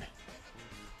green?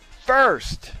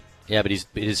 First. Yeah, but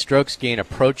his strokes gain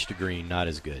approach to green not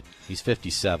as good. He's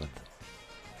 57th.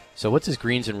 So what's his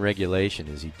greens in regulation?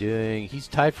 Is he doing? He's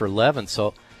tied for 11th.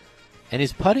 So, and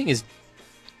his putting is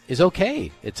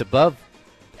okay. It's above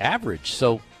average.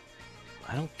 So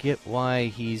I don't get why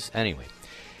he's anyway.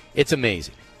 It's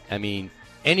amazing. I mean,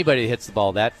 anybody that hits the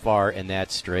ball that far and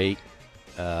that straight,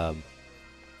 and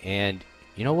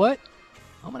you know what?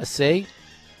 I'm going to say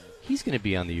he's going to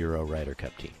be on the Euro Ryder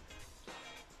Cup team.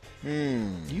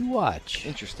 You watch.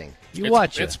 Interesting.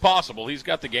 Watch it. It's possible. He's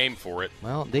got the game for it.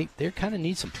 Well, they kind of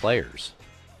need some players,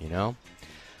 Colin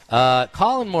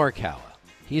Morikawa,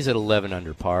 he's at 11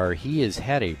 under par. He has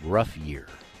had a rough year.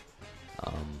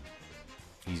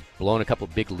 He's blown a couple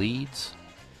big leads,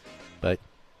 but,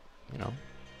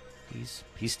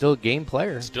 he's still a game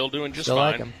player. Still doing just still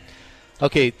fine. Like him.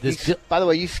 Okay. By the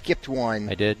way, you skipped one.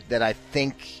 I did. That I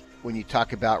think when you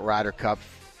talk about Ryder Cup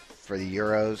for the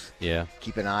Euros,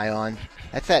 keep an eye on.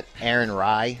 That's that Aaron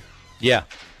Rai. Yeah.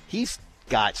 He's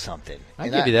got something. I'll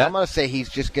give you that. I'm going to say he's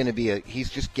just going to be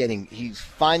he's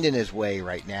finding his way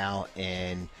right now,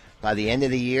 and by the end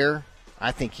of the year,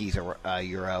 I think he's a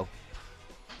Euro.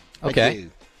 Okay.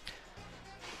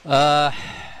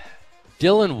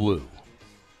 Dylan Wu,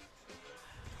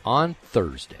 on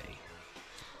Thursday,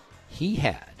 he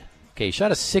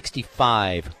shot a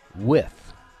 65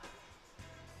 with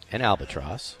an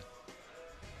albatross,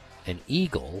 an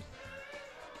eagle,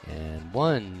 and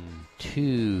 1,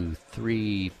 2,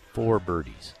 3, 4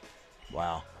 birdies.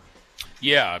 Wow.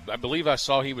 Yeah, I believe I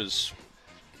saw he was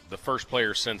the first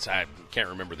player since, I can't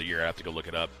remember the year, I have to go look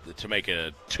it up, to make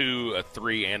a 2, a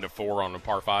 3, and a 4 on a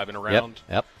par 5 in a round.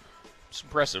 Yep. It's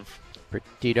impressive.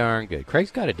 Pretty darn good.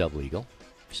 Craig's got a double eagle.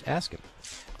 Just ask him.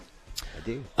 I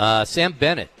do. Sam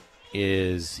Bennett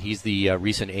he's the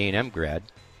recent A&M grad.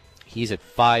 He's at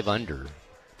 5 under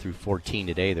through 14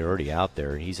 today. They're already out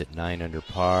there, and he's at 9 under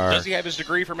par. Does he have his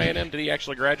degree from A&M? Did he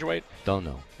actually graduate? Don't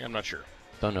know. Yeah, I'm not sure.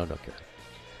 Don't know. Don't care.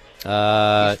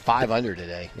 He's 5 under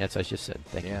today. That's what I just said.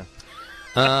 Thank you.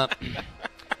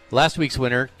 Last week's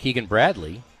winner, Keegan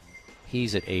Bradley.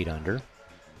 He's at 8 under.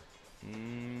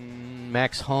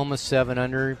 Max Homa 7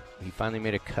 under. He finally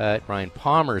made a cut. Ryan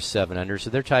Palmer 7 under, so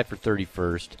they're tied for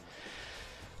 31st.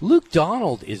 Luke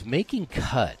Donald is making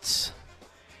cuts.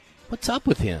 What's up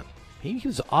with him? He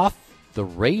was off the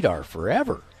radar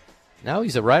forever. Now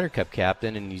he's a Ryder Cup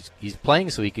captain, and he's playing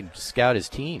so he can scout his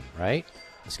team, right?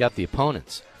 Scout the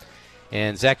opponents.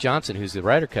 And Zach Johnson, who's the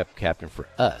Ryder Cup captain for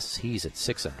us, he's at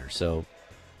 6 under. So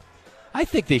I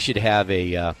think they should have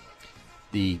the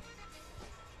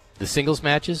singles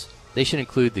matches. They should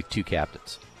include the 2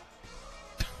 captains.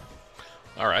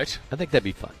 All right. I think that'd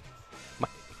be fun.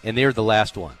 And they're the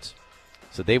last ones.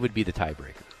 So they would be the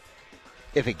tiebreaker.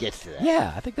 If it gets to that.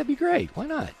 Yeah, I think that'd be great. Why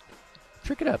not?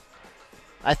 Trick it up.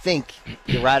 I think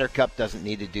the Ryder Cup doesn't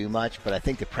need to do much, but I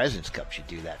think the President's Cup should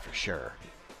do that for sure.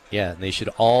 Yeah, and they should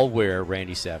all wear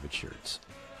Randy Savage shirts.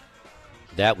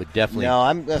 That would definitely... No,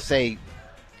 I'm going to say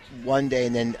one day,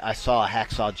 and then I saw a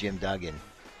Hacksaw Jim Duggan.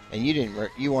 And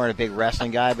you weren't a big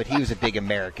wrestling guy, but he was a big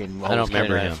American. I don't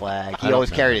remember him. A flag. He always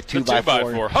carried a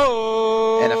 2x4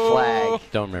 Ho! and a flag.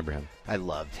 Don't remember him. I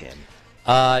loved him.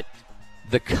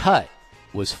 The cut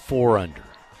was 4 under.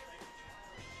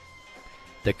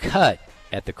 The cut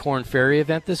at the Korn Ferry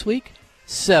event this week,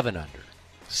 7 under.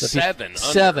 So 7 under.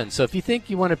 7. So if you think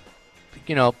you want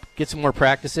to, get some more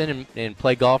practice in and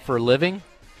play golf for a living,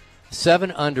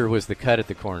 7 under was the cut at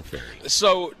the Korn Ferry.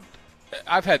 So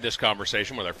I've had this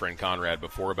conversation with our friend Conrad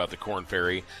before about the Korn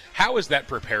Ferry. How is that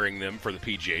preparing them for the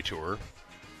PGA Tour?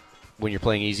 When you're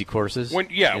playing easy courses? When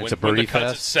it's a when birdie the cut's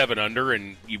fest? at 7 under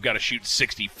and you've got to shoot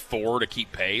 64 to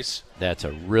keep pace? That's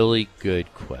a really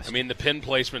good question. I mean, the pin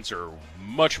placements are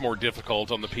much more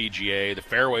difficult on the PGA. The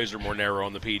fairways are more narrow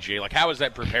on the PGA. Like, how is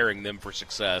that preparing them for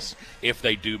success if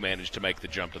they do manage to make the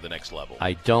jump to the next level?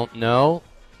 I don't know.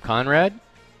 Conrad,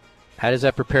 how does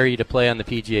that prepare you to play on the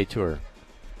PGA Tour?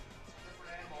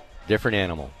 Different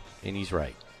animal. And he's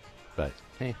right. But,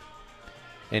 hey.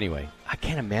 Anyway, I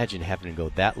can't imagine having to go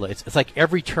that low. It's like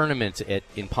every tournament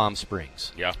in Palm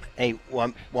Springs. Yeah. Hey,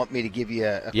 want me to give you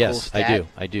a cool yes, stat?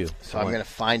 I do. So I'm going to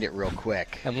find it real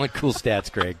quick. I want cool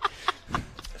stats, Greg.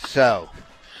 So,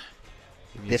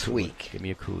 this week. Give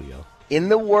me a coolio. In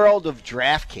the world of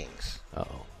DraftKings.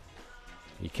 Uh-oh.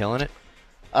 You killing it?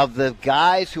 Of the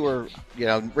guys who are,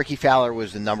 Ricky Fowler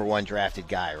was the number 1 drafted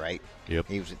guy, right? Yep.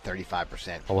 He was at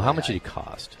 35%. Oh, well, how much did he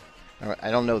cost?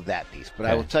 I don't know that piece, but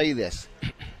okay. I will tell you this.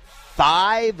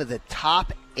 5 of the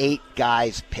top 8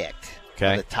 guys picked,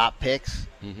 the top picks,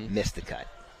 missed the cut.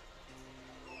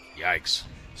 Yikes.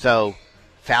 So,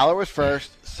 Fowler was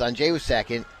first, Sanjay was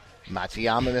second,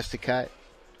 Matsuyama missed the cut.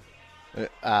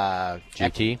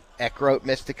 JT? Eckroat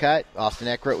missed the cut. Austin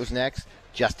Eckroat was next.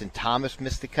 Justin Thomas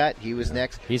missed the cut. He was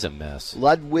next. He's a mess.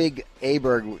 Ludwig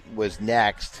Aberg was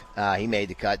next. He made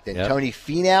the cut. Then Tony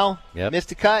Finau missed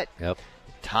the cut. Yep.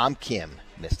 Tom Kim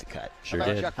missed the cut. Sure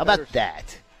did. How about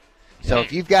that? So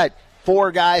if you've got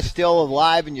 4 guys still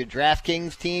alive in your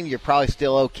DraftKings team, you're probably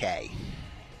still okay.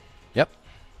 Yep.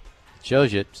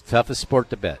 Shows you it's the toughest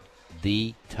sport to bet.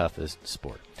 The toughest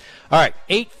sport. All right,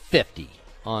 $8.50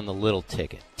 on the little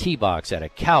ticket. TeeBox at a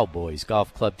Cowboys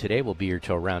golf club today. We'll be here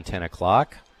till around 10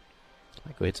 o'clock. I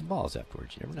might go hit some balls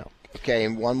afterwards. You never know. Okay,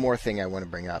 and one more thing I want to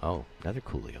bring up. Oh, another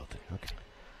coolio thing. Okay.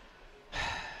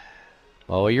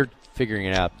 Well, while you're figuring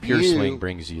it out, Pure Swing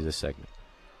brings you this segment.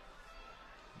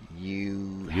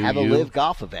 You have a live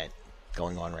golf event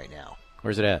going on right now.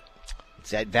 Where's it at?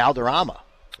 It's at Valderrama.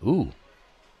 Ooh.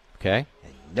 Okay.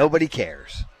 And nobody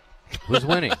cares. Who's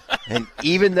winning? And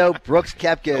even though Brooks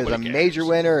Koepka is a major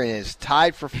winner and is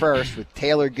tied for first with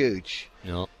Taylor Gooch,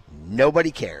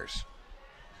 nobody cares.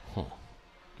 Huh.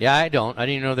 Yeah, I don't. I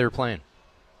didn't even know they were playing.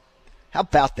 How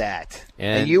about that?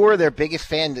 And you were their biggest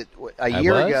fan a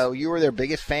year ago. You were their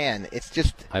biggest fan. It's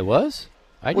just I was.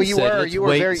 I just said, let's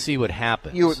wait and see what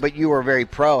happens. But you were very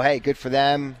pro. Hey, good for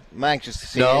them. I'm anxious to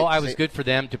see it. No, I was good for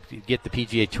them to get the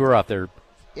PGA Tour off their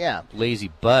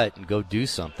lazy butt and go do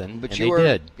something. But they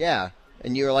did. Yeah.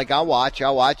 And you were like, I'll watch.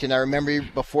 And I remember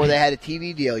before they had a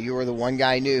TV deal, you were the one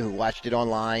guy I knew who watched it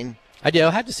online. I did.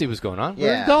 I had to see what was going on.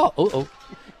 Yeah. Oh.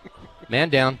 Man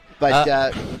down.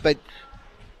 But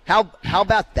how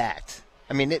about that?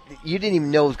 I mean, you didn't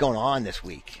even know what was going on this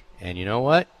week. And you know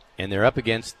what? And they're up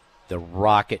against the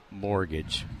Rocket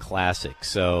Mortgage Classic.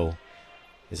 So,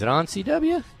 is it on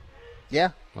CW?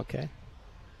 Yeah. Okay.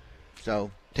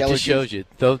 So, it just shows you,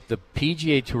 though the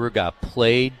PGA Tour got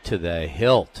played to the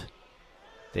hilt.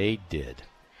 They did.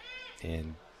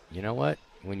 And you know what?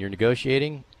 When you're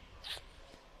negotiating,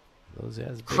 those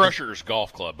Crushers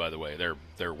Golf Club, by the way,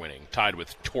 they're winning, tied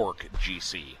with Torque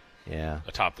GC. Yeah.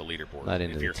 Atop the leaderboard. Not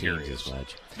into if you're the teams curious. as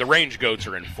much. The Range Goats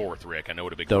are in 4th, Rick. I know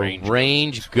what a big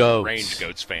Range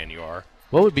Goats fan you are.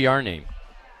 What would be our name?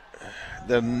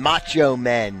 The Macho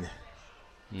Men.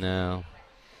 No,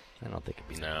 I don't think it'd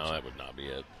be No, that would not be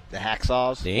it. The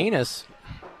Hacksaws. the anus.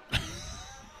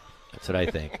 That's what I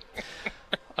think.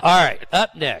 All right,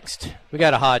 up next, we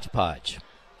got a hodgepodge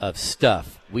of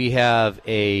stuff. We have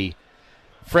a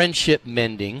friendship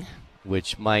mending,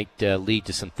 which might lead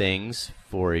to some things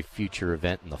for a future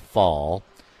event in the fall.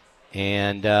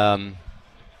 And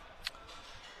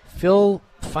Phil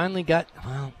finally got,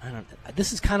 well, I don't know.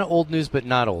 This is kind of old news, but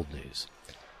not old news.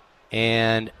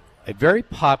 And a very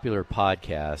popular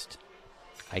podcast,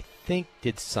 I think,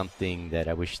 did something that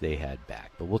I wish they had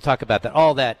back. But we'll talk about that,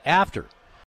 all that after.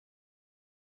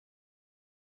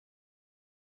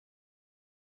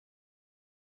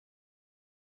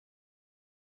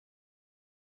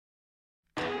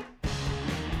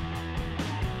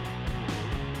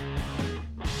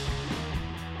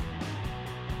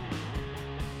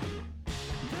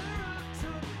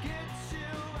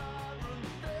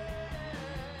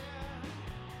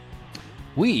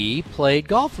 We played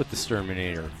golf with the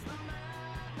Sturminator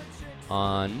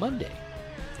on Monday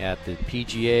at the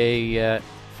PGA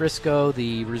Frisco,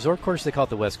 the resort course. They call it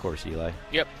the West Course, Eli.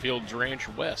 Yep, Fields Ranch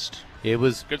West. It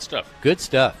was good stuff. Good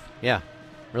stuff, yeah.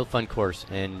 Real fun course.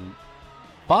 And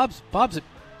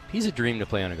he's a dream to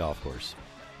play on a golf course.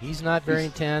 He's not very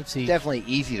intense. He's definitely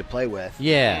easy to play with.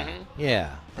 Yeah,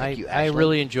 yeah. Thank you, I Ashley.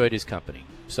 really enjoyed his company.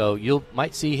 So you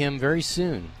might see him very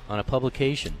soon on a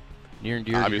publication near and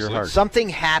dear to your heart. Something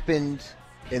happened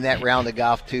in that round of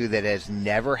golf, too, that has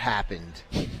never happened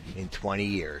in 20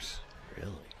 years.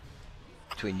 Really?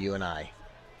 Between you and I.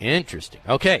 Interesting.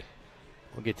 Okay.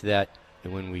 We'll get to that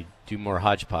when we do more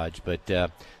hodgepodge.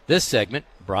 But this segment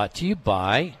brought to you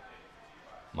by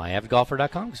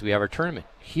myavidgolfer.com, because we have our tournament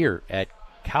here at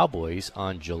Cowboys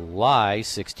on July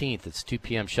 16th. It's 2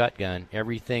 p.m. shotgun.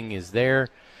 Everything is there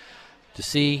to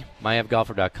see,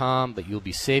 myavidgolfer.com, but you'll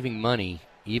be saving money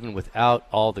even without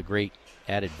all the great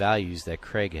added values that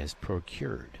Craig has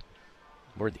procured.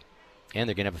 Worthy. And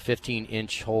they're going to have a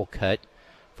 15-inch hole cut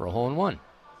for a hole-in-one.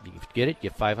 You get it, you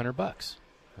get $500.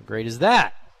 How great is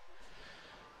that?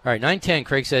 All right, 910,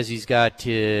 Craig says he's got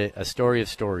a story of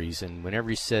stories, and whenever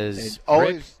he says,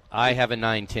 Rick, I have a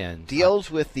 910.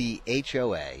 Deals with the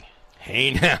HOA.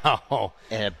 Hey, now.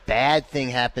 And a bad thing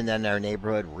happened in our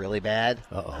neighborhood, really bad.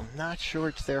 Uh-oh. I'm not sure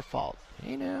it's their fault.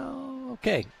 Hey, now.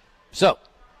 Okay. So,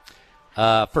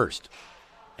 first,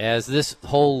 as this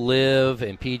whole LIV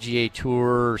and PGA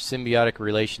Tour symbiotic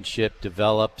relationship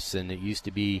develops, and it used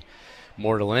to be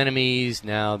mortal enemies,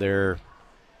 now they're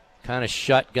kind of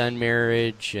shotgun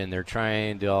marriage, and they're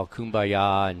trying to all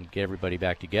kumbaya and get everybody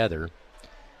back together.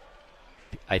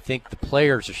 I think the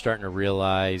players are starting to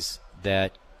realize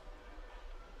that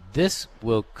this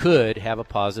could have a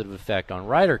positive effect on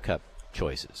Ryder Cup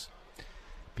choices.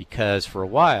 Because for a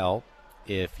while,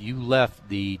 if you left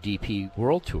the DP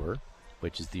World Tour,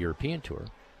 which is the European Tour,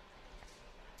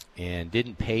 and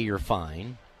didn't pay your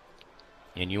fine,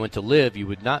 and you went to LIV, you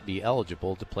would not be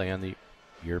eligible to play on the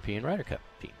European Ryder Cup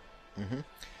team. Mm-hmm.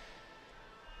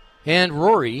 And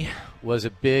Rory was a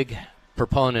big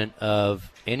proponent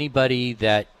of anybody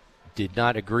that did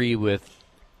not agree with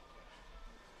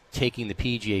taking the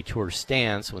PGA Tour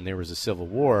stance when there was a civil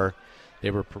war.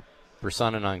 They were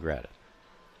persona non grata,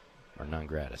 or non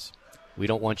gratis. We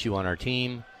don't want you on our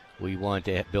team. We want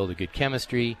to build a good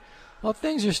chemistry. Well,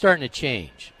 things are starting to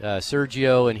change.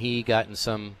 Sergio and he got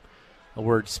in a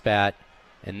word spat,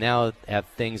 and now that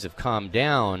things have calmed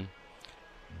down,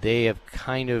 they have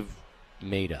kind of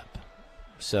made up.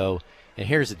 So, and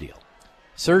here's the deal.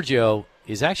 Sergio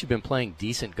has actually been playing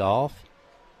decent golf,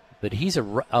 but he's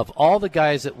of all the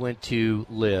guys that went to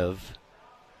LIV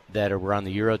that were on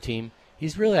the Euro team,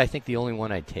 he's really, I think, the only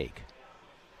one I'd take.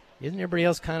 Isn't everybody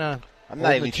else kind of... I'm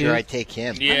not even sure I'd take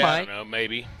him. Yeah, I don't know,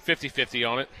 maybe 50-50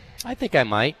 on it. I think I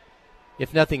might.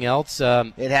 If nothing else,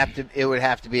 it would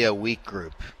have to be a weak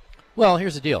group. Well,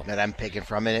 here's the deal that I'm picking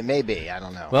from, and it may be. I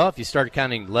don't know. Well, if you start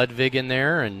counting Ludwig in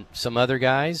there and some other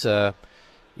guys,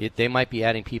 they might be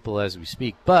adding people as we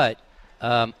speak. But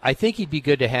I think he'd be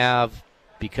good to have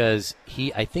because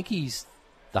I think he's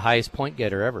the highest point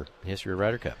getter ever in the history of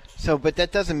Ryder Cup. So, but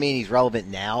that doesn't mean he's relevant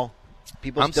now.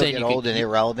 People still get old and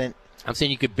irrelevant. I'm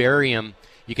saying you could bury him.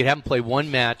 You could have him play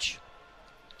one match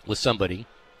with somebody,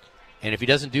 and if he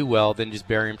doesn't do well, then just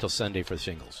bury him till Sunday for the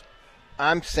singles.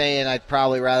 I'm saying I'd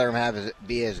probably rather him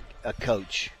be as a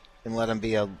coach and let him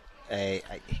be I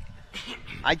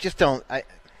just don't.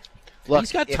 Look,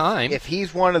 he's got time. If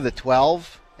he's one of the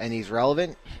 12 and he's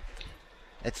relevant,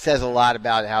 it says a lot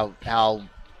about how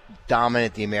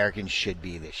dominant the Americans should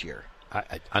be this year.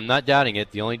 I'm not doubting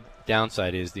it. The only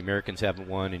downside is the Americans haven't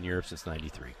won in Europe since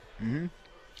 '93. Mm-hmm.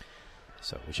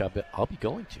 So, which I'll be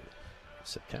going to in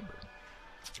September.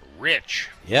 Rich.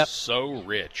 Yep. So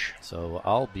rich. So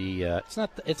I'll be. It's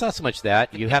not so much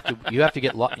that you have to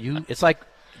get. It's like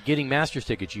getting Masters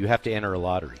tickets. You have to enter a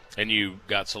lottery. And you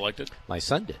got selected? My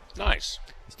son did. Nice.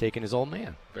 He's taking his old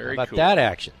man. Very How about cool. that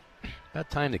action? About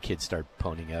time the kids start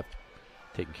ponying up,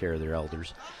 taking care of their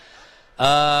elders.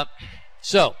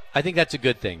 So I think that's a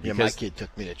good thing. Yeah, my kid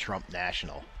took me to Trump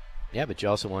National. Yeah, but you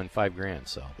also won $5,000.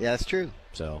 So yeah, that's true.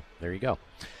 So there you go.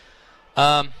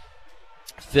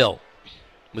 Phil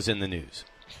was in the news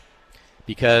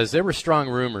because there were strong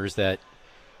rumors that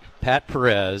Pat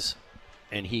Perez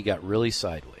and he got really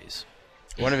sideways.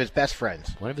 One of his best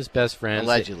friends. One of his best friends.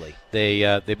 Allegedly.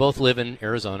 They both live in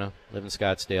Arizona, live in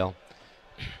Scottsdale.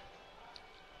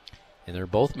 And they're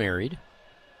both married.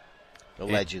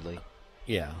 Allegedly.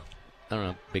 Yeah. I don't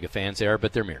know how big of fans they are,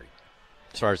 but they're married,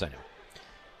 as far as I know.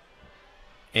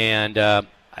 And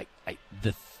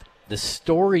the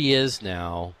story is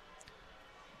now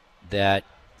that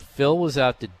Phil was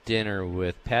out to dinner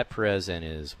with Pat Perez and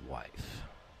his wife.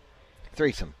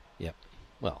 Threesome. Yep.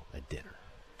 Well, at dinner.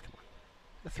 Come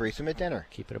on. A threesome at dinner.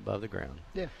 Keep it above the ground.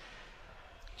 Yeah.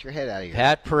 Get your head out of here.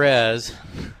 Pat Perez.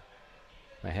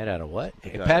 My head out of what?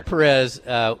 Pat Perez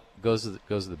goes to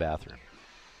the bathroom.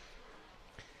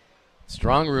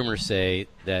 Strong rumors say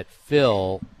that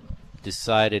Phil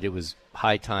decided it was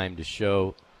high time to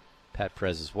show Pat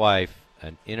Perez's wife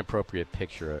an inappropriate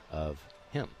picture of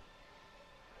him.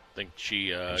 Think she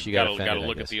got got offended, to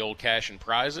look at the old cash and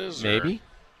prizes? Maybe.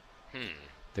 Or?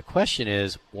 The question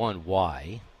is, one,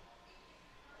 why?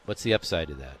 What's the upside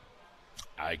to that?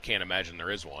 I can't imagine there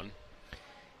is one.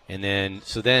 And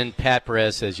then Pat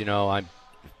Perez says,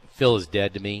 Phil is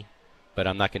dead to me, but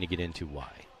I'm not going to get into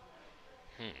why.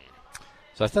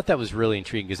 So I thought that was really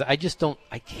intriguing because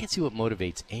I can't see what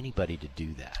motivates anybody to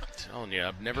do that. I'm telling you,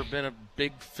 I've never been a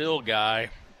big Phil guy.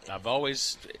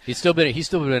 He's still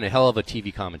been a hell of a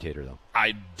TV commentator, though.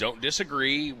 I don't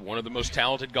disagree. One of the most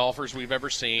talented golfers we've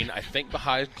ever seen. I think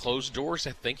behind closed doors,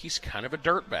 I think he's kind of a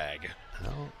dirtbag.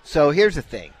 Oh. So here's the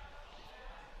thing.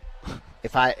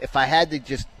 If I had to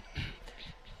just,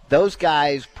 those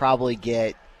guys probably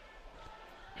get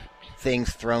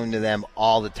things thrown to them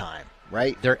all the time,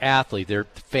 right? They're athletes. They're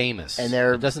famous. And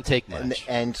it doesn't take much.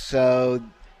 And so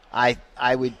I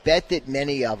would bet that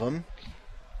many of them,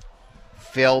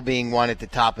 Phil being one at the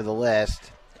top of the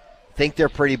list, think they're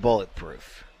pretty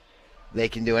bulletproof. They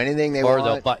can do anything they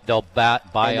want. Or they'll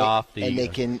buy off the.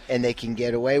 And they can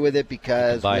get away with it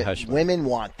because women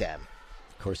want them.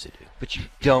 Of course they do. But you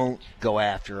don't go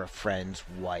after a friend's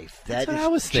wife. That's what I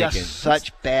was thinking. Just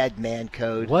such bad man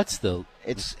code.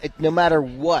 No matter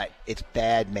what, it's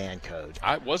bad man code.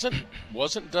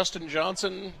 Wasn't Dustin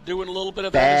Johnson doing a little bit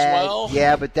of that as well?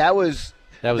 Yeah, but that was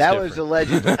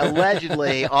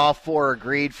allegedly all four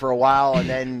agreed for a while, and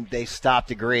then they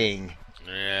stopped agreeing.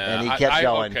 Yeah, and he kept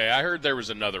going. Okay, I heard there was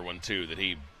another one too that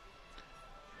he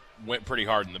went pretty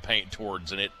hard in the paint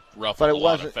towards, and it ruffled a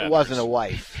lot of feathers. It wasn't a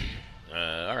wife.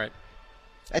 All right.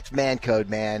 That's man code,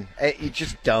 man. You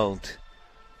just don't.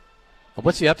 Well,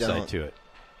 what's the upside to it?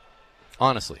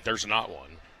 Honestly. There's not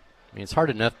one. I mean, it's hard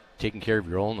enough taking care of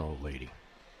your own old lady.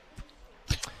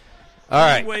 All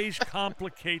right. Always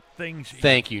complicate things.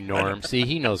 Thank you, Norm. See,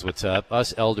 he knows what's up.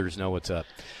 Us elders know what's up.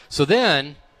 So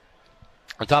then,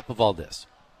 on top of all this,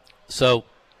 so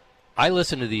I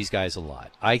listen to these guys a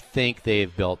lot. I think they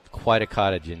have built quite a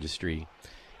cottage industry.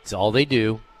 It's all they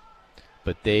do.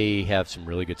 But they have some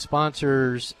really good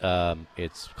sponsors.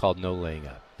 It's called No Laying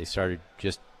Up. They started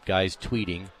just guys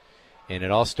tweeting, and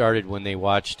it all started when they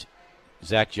watched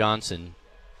Zach Johnson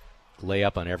lay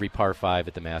up on every par 5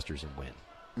 at the Masters and win.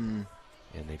 Mm.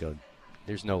 And they go,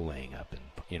 there's no laying up, and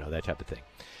that type of thing.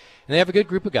 And they have a good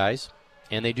group of guys,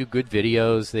 and they do good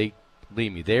videos.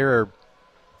 Believe me,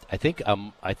 I think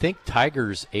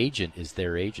Tiger's agent is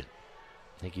their agent.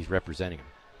 I think he's representing him.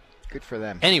 Good for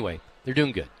them. Anyway, they're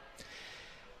doing good.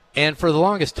 And for the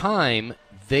longest time,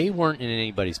 they weren't in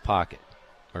anybody's pocket,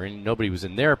 nobody was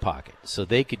in their pocket. So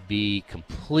they could be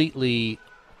completely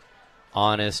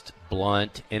honest,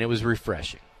 blunt, and it was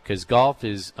refreshing. Because golf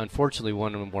is, unfortunately,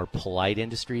 one of the more polite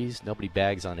industries. Nobody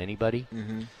bags on anybody.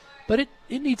 Mm-hmm. But it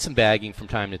needs some bagging from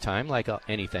time to time, like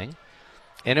anything.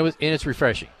 And it's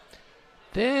refreshing.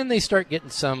 Then they start getting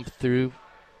some through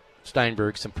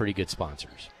Steinberg, some pretty good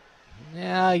sponsors.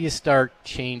 Now you start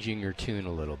changing your tune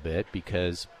a little bit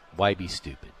because why be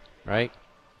stupid, right?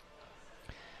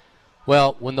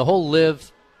 Well, when the whole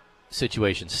LIV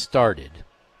situation started,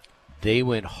 they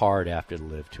went hard after the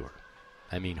LIV Tour.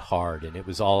 I mean hard, and it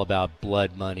was all about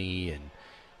blood money and,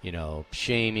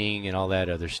 shaming and all that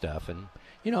other stuff. And,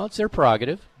 it's their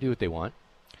prerogative, do what they want.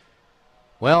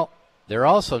 Well, they're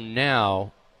also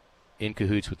now in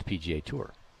cahoots with the PGA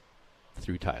Tour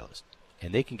through Titleist,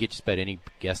 and they can get just about any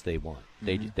guest they want.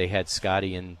 They had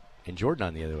Scotty and Jordan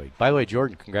on the other way. By the way,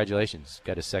 Jordan, congratulations,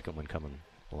 got a second one coming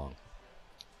along.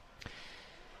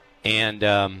 And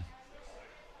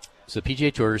so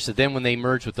PGA Tour. So then when they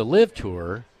merge with the Live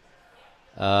Tour,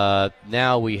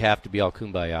 now we have to be all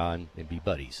kumbaya and be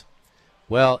buddies.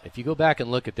 Well, if you go back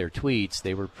and look at their tweets,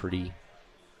 they were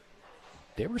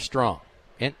strong.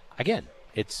 And again,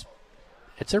 it's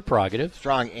their prerogative.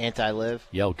 Strong anti-live.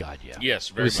 Oh God, yeah. Yes,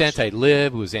 very much. It was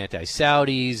anti-live. It was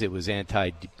anti-Saudis. It was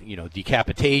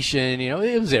decapitation.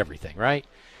 It was everything, right?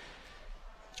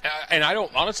 And I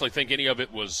don't honestly think any of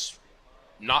it was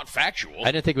not factual.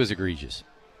 I didn't think it was egregious.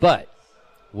 But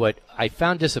what I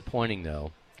found disappointing,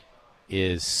 though,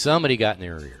 is somebody got in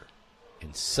their ear,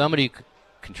 and somebody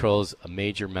controls a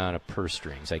major amount of purse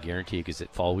strings, I guarantee you, because it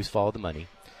always followed the money.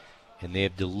 And they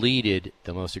have deleted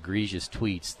the most egregious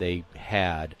tweets they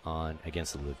had on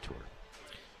against the Live Tour.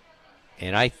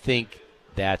 And I think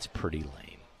that's pretty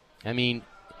lame. I mean,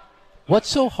 what's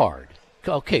so hard?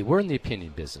 Okay, we're in the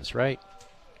opinion business, right?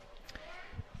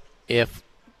 If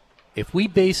we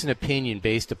base an opinion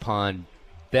based upon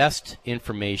best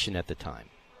information at the time,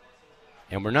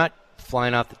 and we're not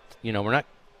flying off the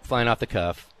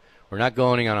cuff, we're not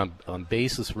going on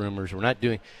baseless rumors,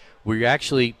 we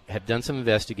actually have done some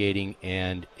investigating,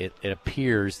 and it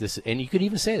appears this, and you could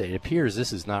even say that it appears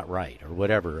this is not right or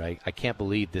whatever. I can't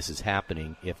believe this is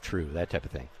happening if true, that type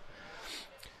of thing.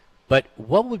 But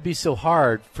what would be so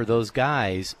hard for those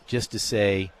guys just to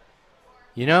say,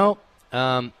 now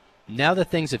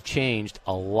that things have changed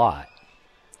a lot,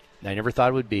 I never thought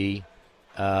it would be.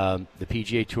 The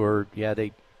PGA Tour,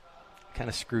 they kind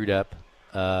of screwed up,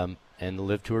 and the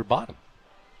Live Tour bottom.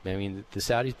 I mean, the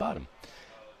Saudis bottom.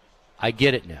 I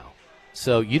get it now.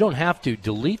 So you don't have to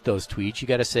delete those tweets. You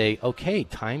got to say, okay,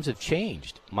 times have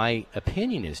changed. My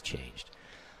opinion has changed.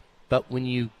 But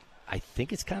I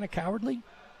think it's kind of cowardly,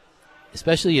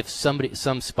 especially if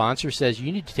some sponsor says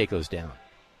you need to take those down.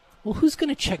 Well, who's going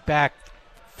to check back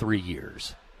 3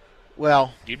 years?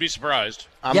 Well, you'd be surprised.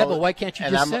 But why can't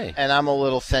you just say? And I'm a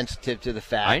little sensitive to the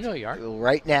fact. I know you are.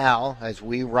 Right now, as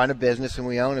we run a business and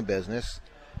we own a business,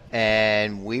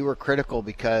 and we were critical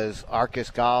because Arcus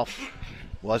Golf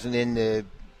wasn't in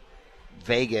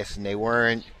Vegas, and they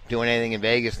weren't doing anything in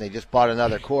Vegas, and they just bought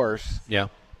another course. Yeah.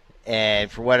 And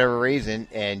for whatever reason,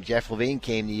 and Jeff Levine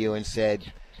came to you and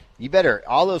said, you better,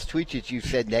 all those tweets that you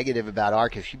said negative about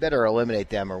Arcus, you better eliminate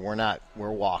them or we're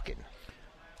walking.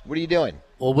 What are you doing?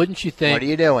 Well, wouldn't you think? What are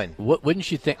you doing? Wouldn't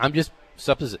you think? I'm just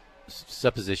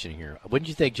suppositioning here. Wouldn't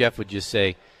you think Jeff would just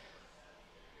say,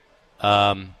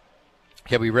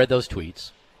 okay, we read those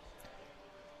tweets,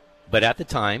 but at the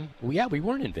time, we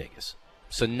weren't in Vegas.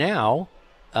 So now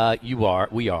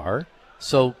we are.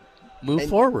 So move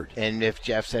forward. And if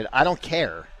Jeff said, I don't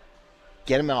care,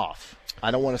 get him off.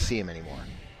 I don't want to see him anymore.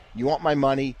 You want my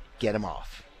money, get him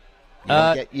off.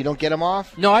 You don't get him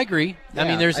off? No, I agree. Yeah, I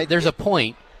mean, there's a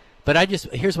point. But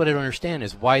here's what I don't understand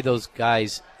is why those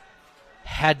guys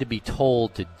had to be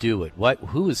told to do it.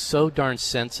 Who is so darn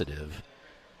sensitive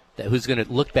that who's going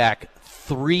to look back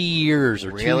 3 years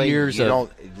or 2 years? You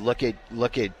don't look at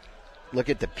the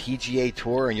PGA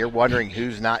Tour and you're wondering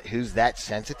who's that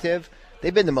sensitive?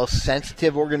 They've been the most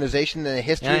sensitive organization in the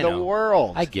history of the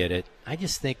world. I get it. I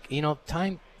just think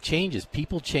time changes,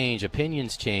 people change,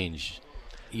 opinions change.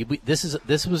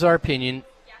 This was our opinion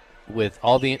with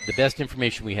all the best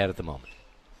information we had at the moment.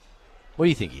 What do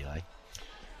you think, Eli?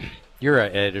 You're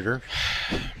an editor.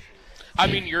 I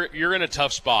mean, you're in a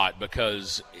tough spot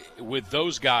because with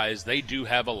those guys, they do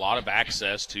have a lot of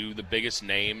access to the biggest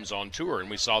names on tour, and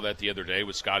we saw that the other day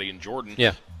with Scotty and Jordan,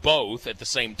 both at the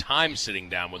same time sitting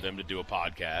down with them to do a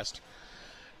podcast.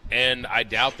 And I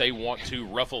doubt they want to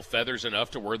ruffle feathers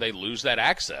enough to where they lose that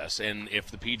access. And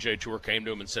if the PGA Tour came to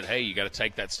them and said, hey, you got to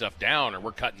take that stuff down or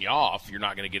we're cutting you off, you're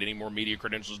not going to get any more media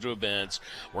credentials to events,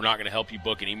 we're not going to help you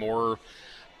book any more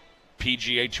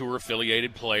PGA Tour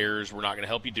affiliated players, we're not going to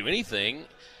help you do anything,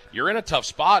 you're in a tough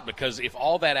spot because if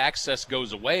all that access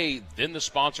goes away, then the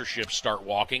sponsorships start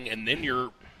walking and then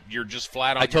you're just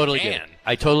flat on your can.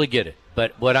 I totally get it.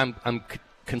 But what I'm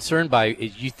concerned by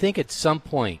is you think at some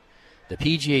point the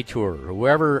PGA Tour or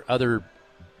whoever other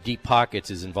deep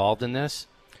pockets is involved in this,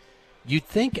 you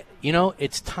think,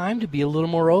 it's time to be a little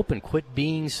more open. Quit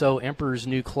being so emperor's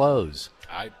new clothes.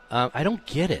 I don't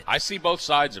get it. I see both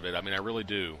sides of it. I mean, I really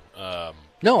do.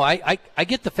 No, I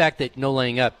get the fact that No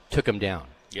Laying Up took him down.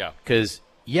 Yeah. Because,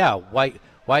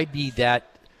 why be that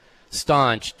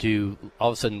staunch to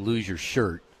all of a sudden lose your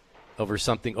shirt over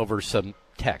some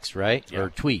text, right? Yeah. Or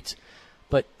tweets.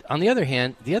 But on the other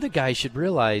hand, the other guys should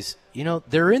realize,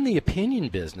 they're in the opinion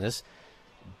business.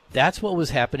 That's what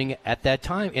was happening at that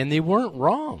time, and they weren't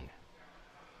wrong.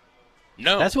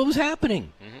 No. That's what was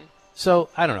happening. Mm-hmm. So,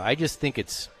 I don't know. I just think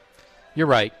you're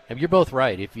right. I mean, you're both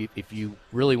right. If you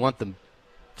really want them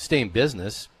to stay in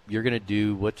business, you're going to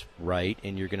do what's right,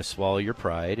 and you're going to swallow your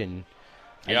pride. And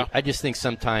yeah. I just think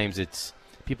sometimes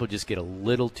people just get a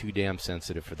little too damn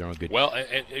sensitive for their own good. Well,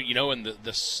 and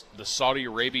the Saudi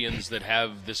Arabians that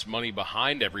have this money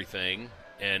behind everything,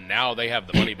 and now they have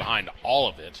the money behind all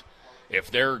of it. If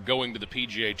they're going to the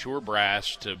PGA Tour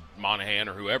brass, to Monahan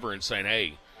or whoever, and saying,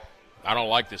 hey, I don't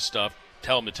like this stuff,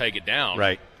 tell them to take it down.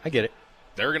 Right. I get it.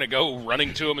 They're going to go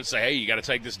running to them and say, hey, you got to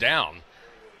take this down.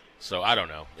 So I don't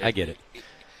know. I get it.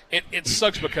 It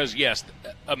sucks because, yes,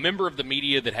 a member of the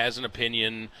media that has an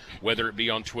opinion, whether it be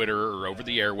on Twitter or over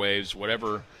the airwaves,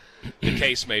 whatever the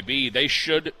case may be, they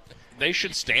should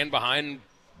stand behind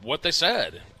what they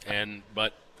said.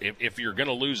 But if you're going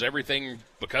to lose everything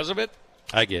because of it,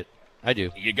 I do.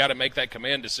 You got to make that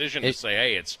command decision to say,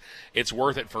 hey, it's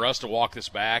worth it for us to walk this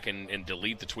back and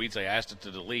delete the tweets I asked it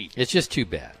to delete. It's just too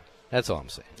bad. That's all I'm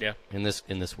saying. Yeah. In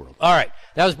this world. All right.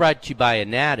 That was brought to you by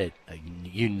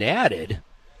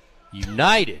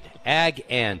United Ag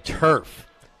and Turf,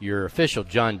 your official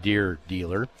John Deere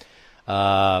dealer.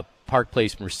 Park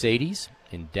Place Mercedes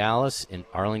in Dallas, in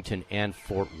Arlington, and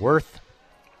Fort Worth.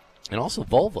 And also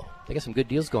Volvo. They got some good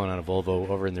deals going on at Volvo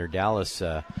over in their Dallas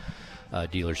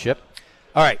dealership.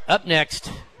 All right, up next,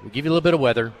 we'll give you a little bit of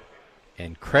weather.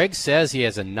 And Craig says he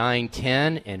has a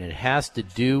 910, and it has to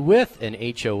do with an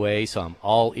HOA, so I'm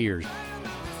all ears.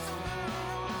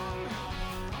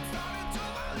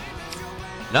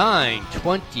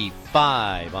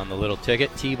 9:25 on the little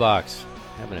ticket. TeeBox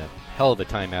having a hell of a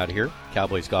time out here.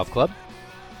 Cowboys Golf Club.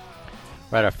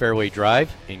 Right off Fairway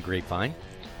Drive in Grapevine.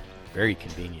 Very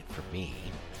convenient for me.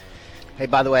 Hey,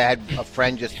 by the way, I had a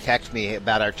friend just text me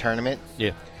about our tournament.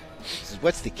 Yeah. He says,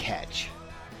 what's the catch?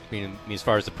 You mean as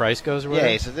far as the price goes or whatever?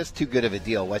 Yeah, he says, that's too good of a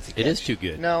deal. What's the catch? It is too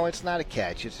good. No, it's not a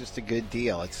catch. It's just a good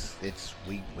deal.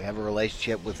 We have a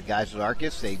relationship with the guys at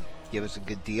Arcus. They give us a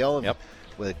good deal. Yep.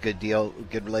 With a good deal,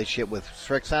 good relationship with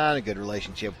Strixon, a good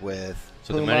relationship with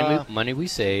So Puma. the money we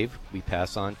save, we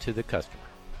pass on to the customer,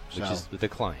 which is the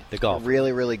client, the golfer.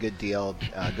 Really, really good deal.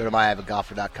 Go to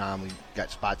myavidgolfer.com. We've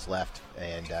got spots left,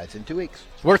 and it's in 2 weeks.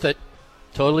 It's worth it.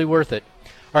 Totally worth it.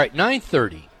 All right,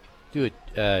 9:30. Do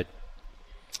a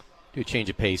change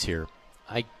of pace here.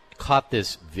 I caught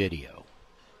this video.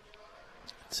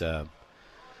 It's a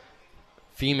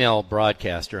female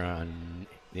broadcaster on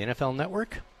the NFL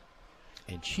Network,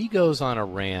 and she goes on a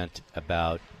rant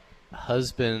about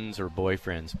husbands or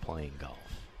boyfriends playing golf.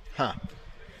 Huh.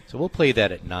 So we'll play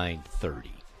that at 9:30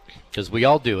 because we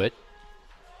all do it,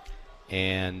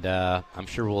 and I'm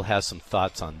sure we'll have some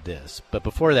thoughts on this. But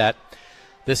before that,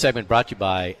 this segment brought to you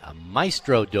by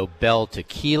Maestro Dobel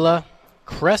Tequila,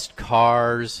 Crest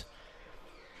Cars,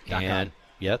 and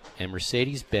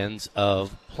Mercedes-Benz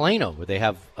of Plano, where they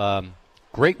have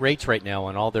great rates right now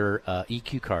on all their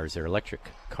EQ cars, their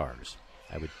electric cars.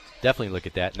 I would definitely look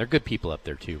at that, and they're good people up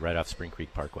there too, right off Spring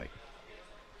Creek Parkway.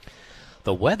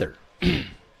 The weather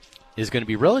is going to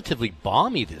be relatively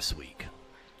balmy this week.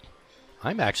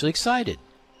 I'm actually excited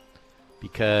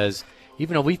because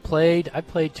even though I played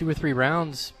 2 or 3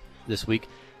 rounds this week,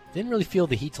 didn't really feel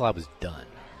the heat till I was done.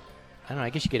 I don't know, I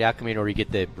guess you get acclimated or you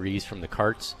get the breeze from the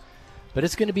carts, but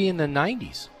it's going to be in the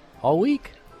 90s all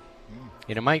week,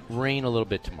 and it might rain a little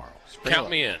bit tomorrow. Count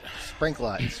me in.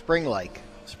 Spring-like.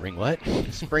 Spring what?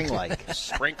 Spring-like.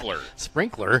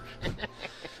 Sprinkler.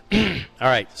 All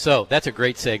right, so that's a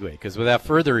great segue because without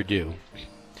further ado,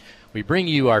 we bring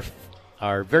you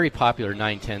our very popular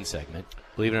 910 segment.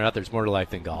 Believe it or not, there's more to life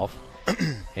than golf.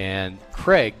 And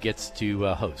Craig gets to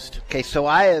host. Okay, so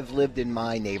I have lived in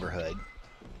my neighborhood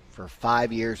for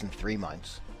 5 years and 3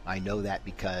 months. I know that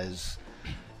because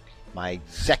my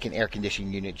second air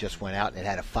conditioning unit just went out and it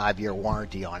had a 5-year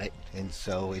warranty on it. And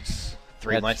so it's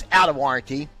 3 months out of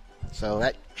warranty. So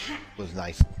that was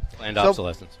nice. Planned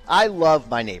obsolescence. I love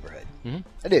my neighborhood. Mm-hmm.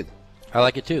 I do. I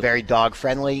like it too. Very dog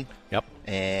friendly. Yep.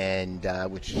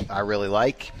 And which I really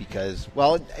like because,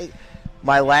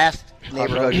 my last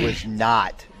neighborhood was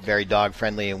not very dog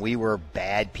friendly, and we were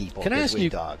bad people. Can I ask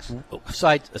you dogs? A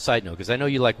side note, because I know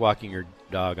you like walking your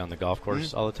dog on the golf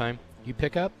course all the time. You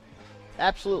pick up?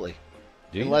 Absolutely.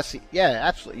 Do you?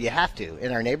 Absolutely. You have to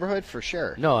in our neighborhood for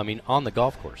sure. No, I mean on the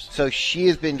golf course. So she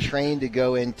has been trained to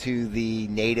go into the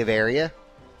native area,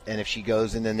 and if she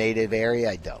goes in the native area,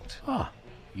 I don't.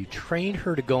 You trained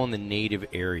her to go in the native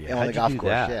area. On the golf course,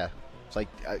 that? yeah. It's like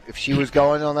if she was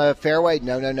going on the fairway,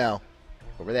 no.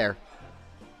 Over there.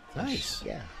 Nice.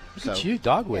 Yeah. Look at you,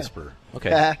 dog whisperer.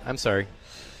 Okay, I'm sorry.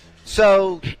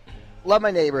 So, love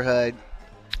my neighborhood.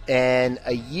 And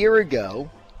a year ago,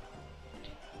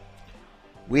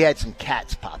 we had some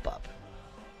cats pop up.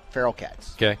 Feral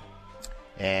cats. Okay.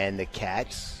 And the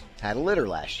cats had a litter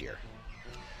last year.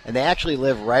 And they actually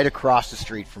live right across the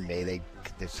street from me.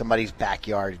 Somebody's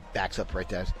backyard backs up right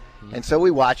there. Mm-hmm. And so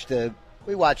we watched the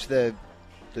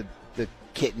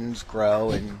kittens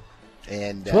grow and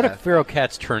so what do feral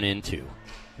cats turn into?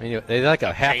 I mean, they're like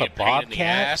half a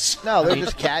bobcat. No, they're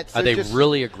just cats. Are they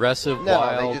really aggressive? No,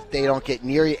 wild? they don't get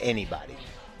near anybody.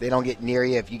 They don't get near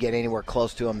you. If you get anywhere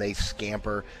close to them, they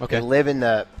scamper. Okay. They live in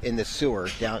the sewer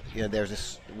down. There's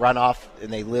this runoff,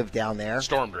 and they live down there.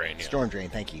 Storm drain. Yeah. Storm drain.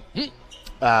 Thank you.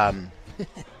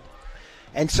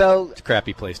 And so it's a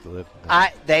crappy place to live.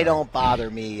 They don't bother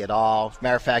me at all. As a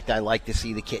matter of fact, I like to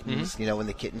see the kittens. Mm-hmm. When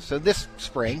the kittens. So this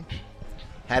spring,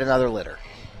 had another litter.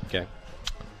 Okay.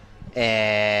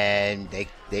 And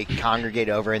they congregate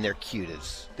over, and they're cute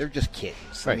they're just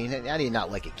kittens. Right. I mean, how do you not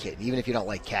like a kitten? Even if you don't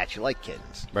like cats, you like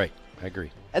kittens. Right. I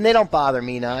agree. And they don't bother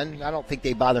me none. I don't think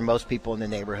they bother most people in the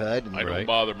neighborhood. I don't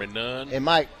bother me none. And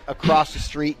my across the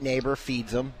street neighbor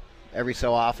feeds them every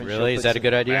so often. Really? Is that a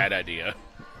good idea? Bad idea.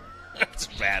 That's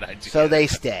a bad idea. So they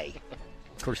stay.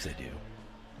 Of course they do.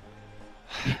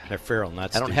 They're feral,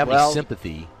 not stupid. I don't have any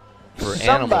sympathy for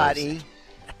animals.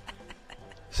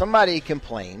 Somebody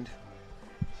complained.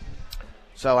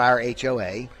 So our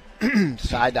HOA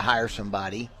decided to hire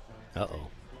somebody. Uh-oh.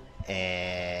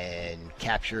 And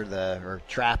trap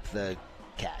the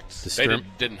cats. They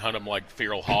didn't hunt them like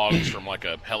feral hogs from like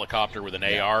a helicopter with an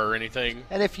AR or anything.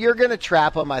 And if you're going to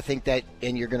trap them, I think that,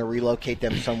 and you're going to relocate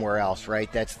them somewhere else,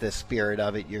 right? That's the spirit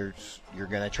of it. You're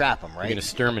going to trap them, right? You're going to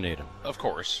exterminate them. Of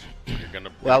course. You're going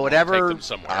to whatever take them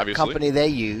somewhere, obviously. Company they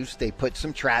use, they put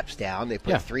some traps down. They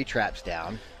put 3 traps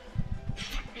down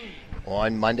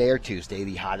on Monday or Tuesday,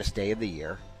 the hottest day of the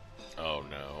year. Oh,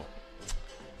 no.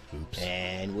 Oops.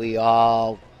 And we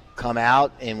all come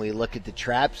out and we look at the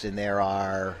traps, and there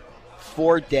are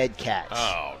 4 dead cats.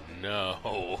 Oh,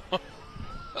 no.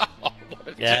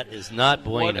 That is not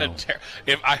bueno.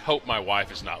 I hope my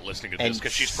wife is not listening to this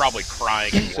because she's probably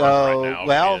crying right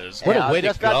now. What a way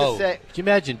to go. Can you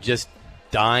imagine just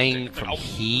dying from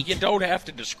heat? You don't have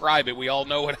to describe it. We all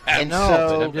know what happened.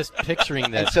 But I'm just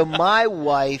picturing that. And so my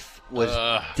wife was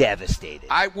devastated.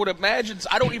 I would imagine.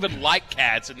 I don't even like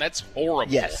cats, and that's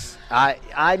horrible. Yes.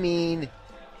 I mean,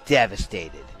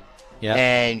 devastated. Yeah.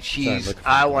 And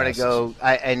I want to go.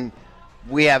 And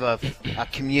we have a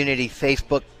community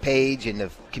Facebook page, and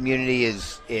the community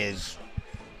is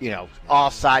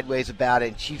all sideways about it.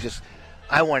 And she's just,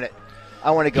 I want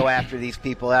to go after these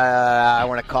people. I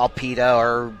want to call PETA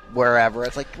or wherever.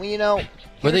 It's like, well,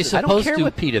 were they supposed to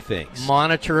what PETA thinks?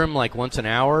 Monitor him like once an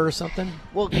hour or something?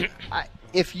 Well,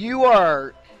 if you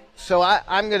are, so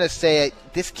I'm going to say it.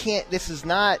 This is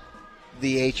not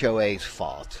the HOA's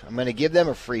fault. I'm going to give them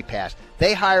a free pass.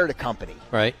 They hired a company.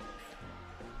 Right.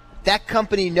 That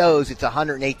company knows it's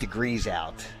 108 degrees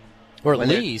out. Or at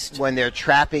least when they're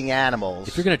trapping animals.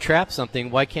 If you're going to trap something,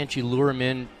 why can't you lure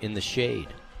them in the shade?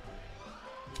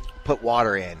 Put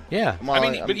water in. Yeah.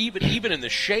 But even in the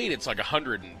shade, it's like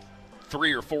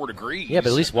 103 or 4 degrees. Yeah, but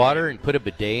at least water and put a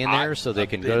bidet in there so they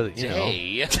can go to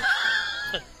the,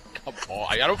 Come on.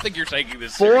 I don't think you're taking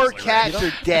this 4 seriously. cats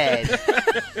are dead,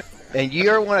 and you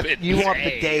want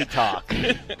bidet talk.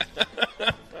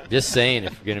 Just saying,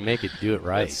 if you're going to make it, do it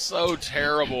right. That's so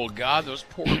terrible. God, those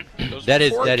poor cats. That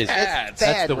is bad,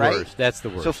 that's the right? worst. That's the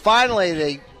worst. So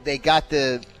finally, they had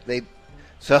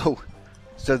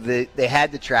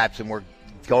the traps, and we're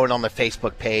going on the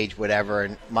Facebook page, whatever.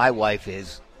 And my wife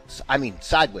is,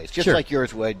 sideways, just like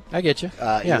yours would. I get you,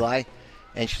 Eli.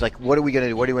 And she's like, "What are we going to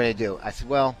do? What do you want to do?" I said,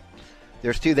 "Well,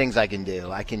 there's 2 things I can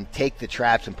do. I can take the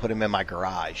traps and put them in my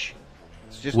garage."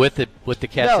 Just, with the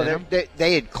cats in them?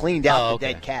 They had cleaned out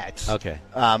the dead cats. Okay.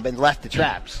 And left the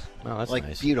traps. Oh, that's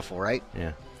nice. Beautiful, right?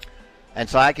 Yeah. And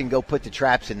so I can go put the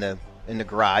traps in the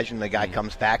garage, and the guy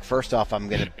comes back. First off, I'm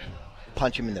going to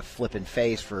punch him in the flipping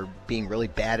face for being really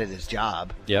bad at his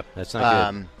job. Yep, that's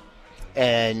not good.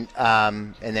 And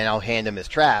then I'll hand him his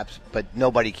traps, but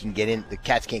nobody can get in. The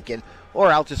cats can't get in.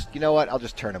 Or I'll just, I'll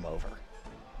just turn them over.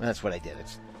 And that's what I did.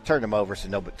 It's turned them over so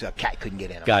a cat couldn't get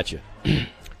in them. Gotcha.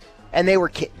 And they were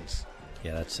kittens.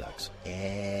 Yeah, that sucks.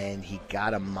 And he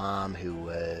got a mom who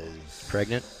was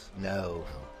pregnant. No,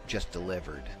 just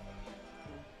delivered.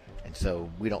 And so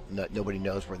nobody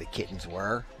knows where the kittens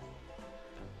were.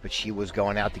 But she was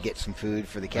going out to get some food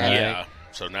for the cat. Yeah.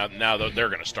 So now they're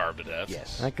going to starve to death.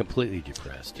 Yes. I'm completely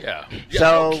depressed. Yeah.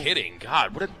 So, no kidding.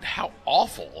 God, how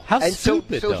awful. How and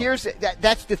stupid, so though. here's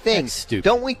that's the thing. That's stupid.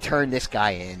 Don't we turn this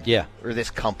guy in? Yeah. Or this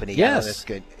company? Yes. I know that's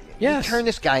good. Yes. We turn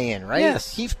this guy in, right?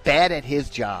 Yes. He's bad at his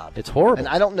job. It's horrible. And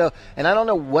I don't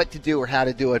know what to do or how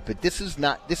to do it. But this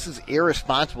is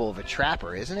irresponsible of a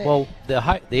trapper, isn't it? Well, the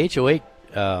HOA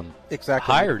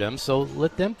Exactly. hired him, so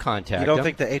let them contact You don't him.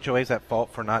 think the HOA's at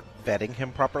fault for not vetting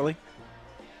him properly?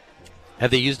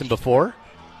 Have they used him before?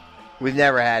 We've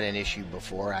never had an issue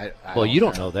before. Well, you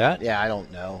don't know that. Yeah, I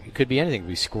don't know. It could be anything. It could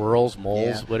be squirrels,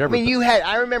 moles, Yeah. whatever. I mean,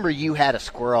 I remember you had a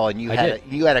squirrel and you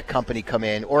had a company come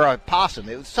in, or a possum.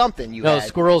 It was something you had.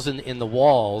 Squirrels in the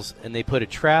walls, and they put a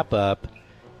trap up,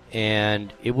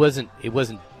 and it wasn't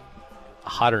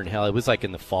hotter than hell. It was like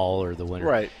in the fall or the winter.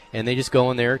 Right. And they just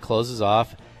go in there, it closes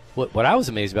off. What I was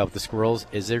amazed about with the squirrels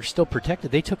is they're still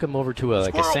protected. They took them over to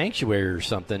a sanctuary or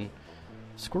something.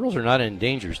 Squirrels are not an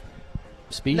endangered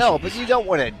species. No, but you don't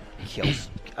want to kill.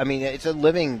 I mean, it's a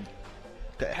living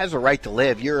that has a right to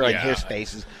live. You're in his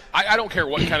spaces. I don't care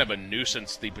what kind of a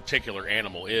nuisance the particular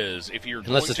animal is. If you're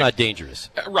unless it's not dangerous.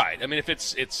 Right. I mean, if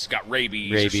it's got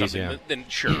rabies or something, then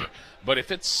sure. But if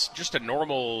it's just a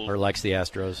normal, or likes the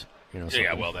Astros, something.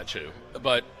 Yeah, well, that too.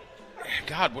 But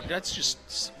God, that's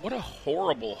just what a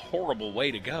horrible, horrible way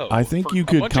to go. I think you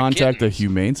could contact the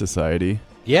Humane Society.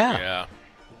 Yeah.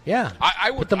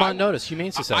 I would put them on notice.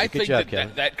 Humane Society. Good job, think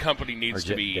Kevin. that company needs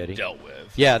to be dealt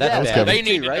with. Yeah, that's bad. They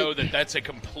need to know that that's a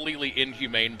completely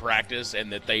inhumane practice,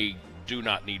 and that they do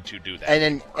not need to do that.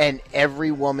 And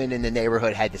every woman in the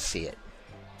neighborhood had to see it.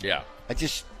 Yeah,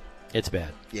 it's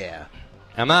bad. Yeah.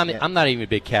 I'm not even a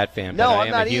big cat fan. No, but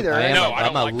I'm not either.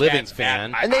 I'm a living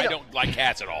fan. I don't like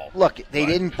cats at all. Look, they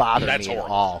didn't bother me at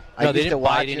all. No, they didn't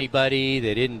bite anybody.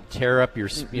 They didn't tear up your,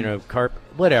 carpet.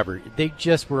 Whatever. They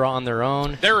just were on their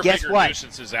own. There are bigger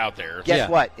nuisances out there. Guess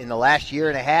what? In the last year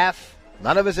and a half,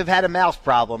 none of us have had a mouse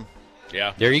problem.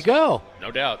 Yeah. There you go.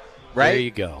 No doubt. Right? There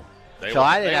you go.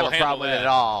 I didn't have a problem with it at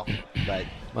all. But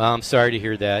well, I'm sorry to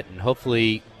hear that, and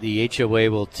hopefully the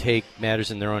HOA will take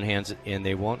matters in their own hands and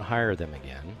they won't hire them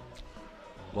again.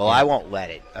 Well, I won't let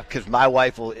it, because my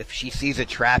wife will. If she sees a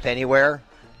trap anywhere,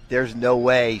 there's no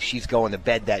way she's going to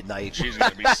bed that night. She's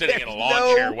going to be sitting in a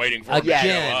lawn chair waiting for him to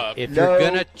show up. If you're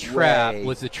going to trap,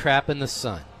 was the trap in the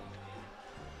sun?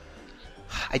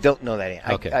 I don't know that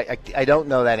answer. Okay. I don't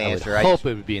know that answer. I hope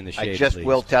it would be in the shade. I just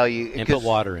will tell you. And put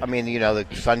water in. I mean, the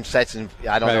sun sets, and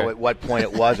I don't know at what point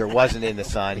it was or wasn't in the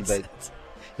sun. But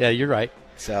yeah, you're right.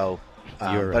 So,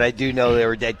 you're right. But I do know there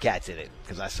were dead cats in it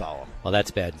because I saw them. Well,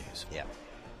 that's bad news. Yeah.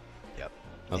 Yep.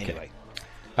 Okay. Anyway.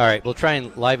 All right, we'll try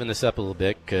and liven this up a little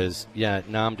bit because,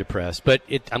 now I'm depressed. But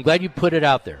I'm glad you put it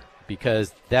out there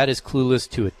because that is clueless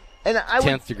to a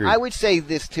 10th degree. I would say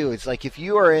this, too. It's like if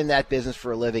you are in that business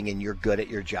for a living and you're good at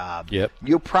your job, yep.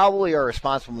 You probably are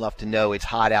responsible enough to know it's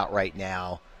hot out right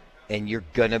now and you're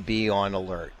going to be on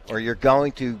alert. Or you're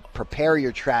going to prepare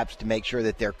your traps to make sure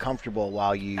that they're comfortable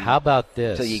while you... How about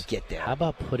this? Till you get there. How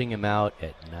about putting them out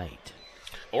at night?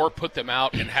 Or put them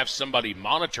out and have somebody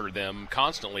monitor them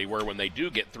constantly where when they do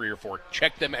get 3 or 4,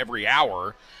 check them every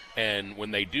hour. And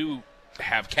when they do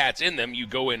have cats in them, you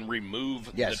go and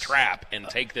remove the trap and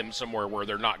take them somewhere where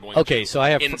they're not going to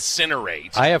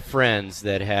incinerate. I have friends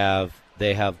that have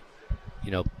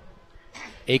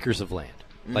acres of land,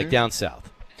 like down south.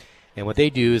 And what they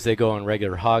do is they go on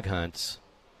regular hog hunts,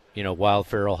 wild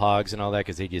feral hogs and all that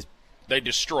because they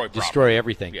destroy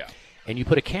everything. Yeah. And you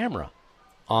put a camera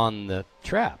on the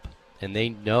trap, and they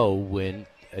know when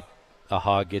a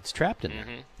hog gets trapped in there.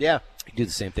 Yeah. You do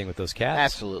the same thing with those cats.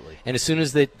 Absolutely. And as soon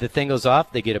as the thing goes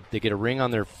off, they get a ring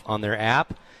on their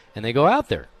app, and they go out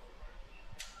there.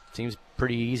 Seems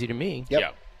pretty easy to me. Yep.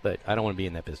 Yeah. But I don't want to be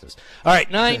in that business. All right,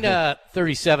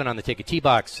 9:37 on the ticket.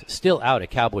 TeeBox still out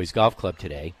at Cowboys Golf Club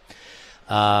today.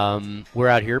 We're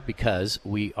out here because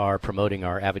we are promoting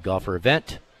our Avid Golfer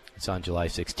event. It's on July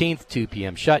 16th, 2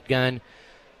 p.m. shotgun.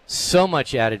 So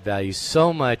much added value,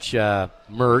 so much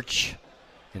merch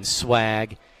and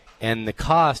swag, and the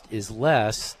cost is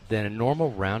less than a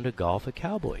normal round of golf at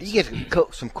Cowboys. You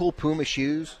get some cool Puma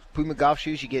shoes, Puma golf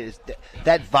shoes. You get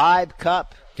that Vibe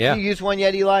cup. Yeah. You use one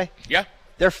yet, Eli? Yeah.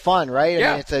 They're fun, right? Yeah.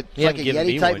 I mean, it's like a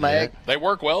Yeti type mag. They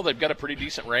work well. They've got a pretty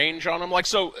decent range on them. Like,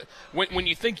 so when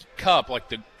you think cup, like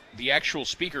the actual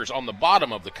speaker's on the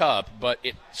bottom of the cup, but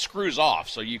it screws off,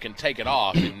 so you can take it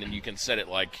off and then you can set it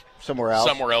like somewhere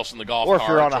else in the golf cart. cart. Or if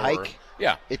you're on a hike.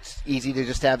 Yeah. It's easy to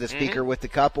just have the speaker with the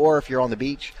cup, or if you're on the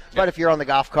beach. But if you're on the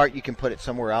golf cart, you can put it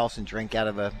somewhere else and drink out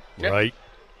of a... Right.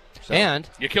 So, and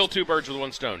you kill two birds with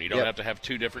one stone. You don't have to have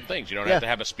two different things. You don't have to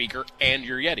have a speaker and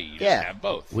your Yeti. You just have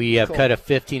both. We have cut a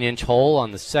 15-inch hole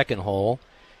on the second hole,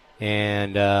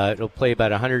 and it'll play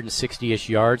about 160-ish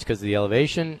yards because of the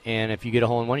elevation. And if you get a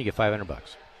hole in one, you get $500.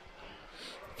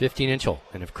 15-inch hole.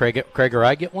 And if Craig or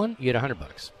I get one, you get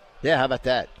 $100. Yeah, how about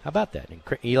that? How about that? And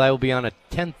Eli will be on a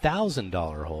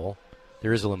 $10,000 hole.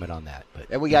 There is a limit on that.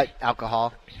 And we got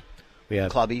alcohol. We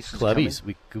have clubbies.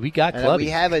 We got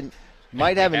clubbies. We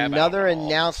might have another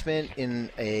announcement in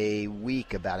a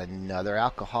week about another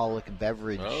alcoholic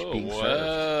beverage being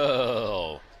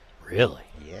served. Really?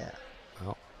 Yeah.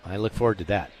 Well, I look forward to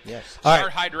that. Yes.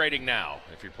 Start hydrating now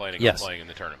if you're planning on playing in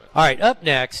the tournament. All right, up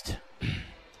next,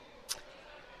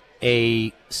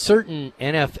 a certain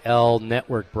NFL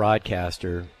network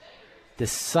broadcaster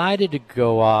decided to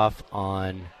go off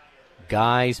on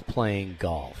guys playing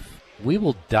golf. We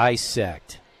will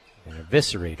dissect and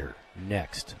eviscerate her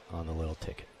next on the Little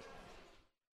Ticket.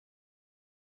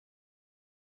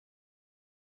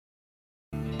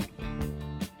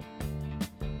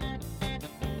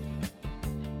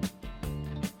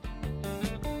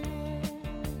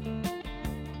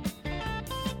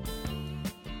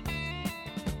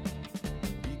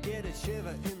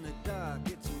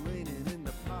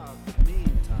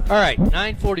 All right,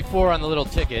 9:44 on the Little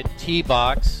Ticket.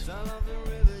 TeeBox.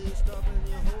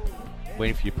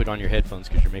 Waiting for you to put on your headphones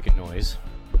because you're making noise.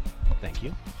 Thank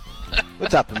you.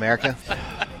 What's up, America?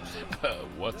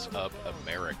 What's up,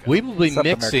 America? We will be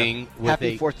mixing with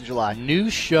Happy a 4th of July. new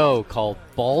show called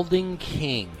Balding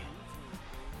King,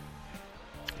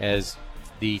 as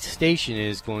the station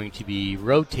is going to be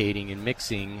rotating and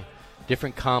mixing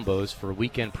different combos for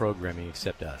weekend programming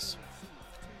except us.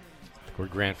 We're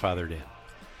grandfathered in.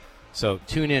 So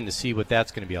tune in to see what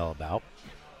that's going to be all about.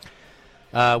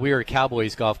 We are at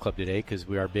Cowboys Golf Club today because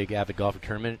our big Avid Golfer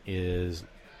tournament is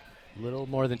a little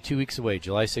more than 2 weeks away,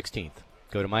 July 16th.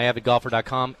 Go to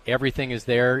myavidgolfer.com. Everything is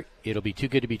there. It'll be too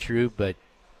good to be true, but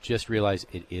just realize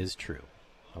it is true.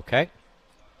 Okay?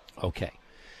 Okay.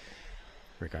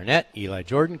 Rick Arnett, Eli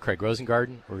Jordan, Craig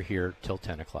Rosengarten. We're here till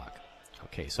 10 o'clock.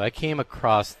 Okay, so I came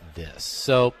across this.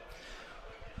 So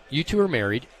you two are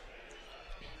married.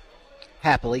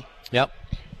 Happily. Yep.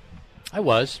 I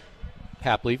was.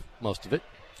 Happily, most of it.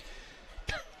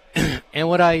 And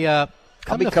what I'll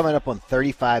be coming up on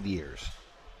 35 years.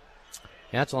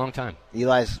 Yeah, that's a long time.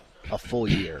 Eli's a full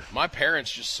year. My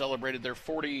parents just celebrated their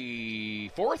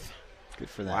 44th. Good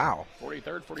for them. Wow.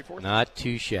 43rd, 44th. Not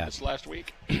too shabby. This last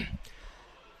week.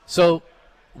 So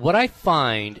what I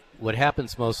find, what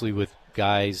happens mostly with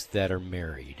guys that are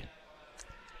married,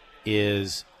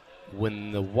 is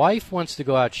when the wife wants to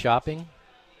go out shopping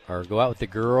or go out with the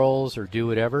girls or do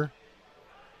whatever,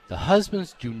 the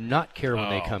husbands do not care when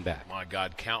they come back. My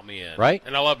God, count me in. Right?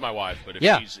 And I love my wife, but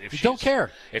if she don't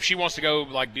care. If she wants to go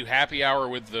do happy hour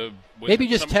with maybe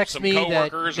just text some me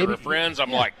coworkers that or her friends, I'm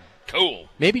like, cool.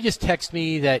 Maybe just text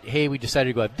me that, hey, we decided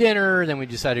to go have dinner, then we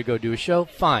decided to go do a show.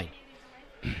 Fine.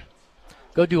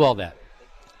 Go do all that.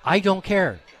 I don't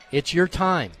care. It's your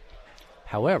time.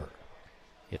 However,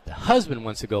 if the husband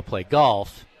wants to go play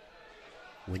golf,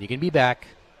 when you can be back,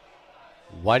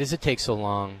 why does it take so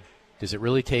long? Does it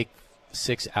really take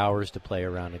 6 hours to play a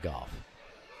round of golf?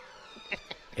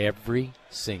 Every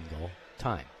single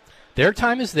time. Their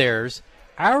time is theirs.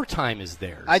 Our time is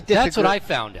theirs. That's what I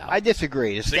found out. I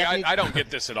disagree. See, I don't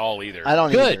get this at all either. I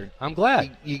don't Good. either. I'm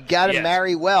glad. You got to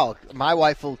marry well. My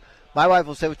wife will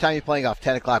say, what time are you playing golf?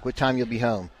 10 o'clock. What time you'll be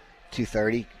home?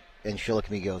 2:30. And she'll look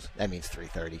at me and goes, that means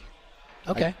 3:30.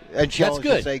 Okay. And she'll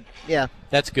good. Say, yeah.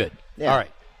 That's good. Yeah. All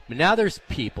right. But now there's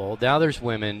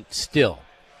women still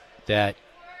that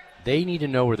they need to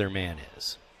know where their man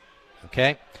is.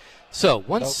 Okay? So,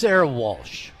 Sarah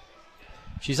Walsh,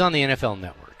 she's on the NFL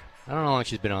Network. I don't know how long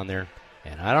she's been on there,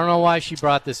 and I don't know why she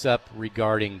brought this up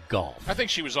regarding golf. I think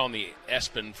she was on the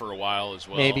ESPN for a while as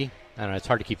well. Maybe. I don't know. It's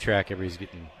hard to keep track. Everybody's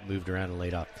getting moved around and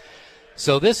laid off.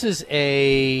 So this is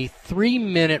a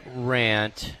 3-minute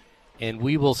rant, and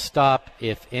we will stop.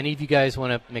 If any of you guys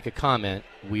want to make a comment,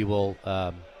 we will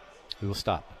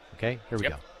stop. Okay? Here we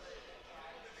go.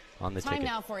 On the Time ticket.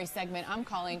 now for a segment I'm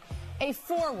calling a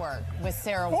forward with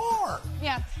Sarah.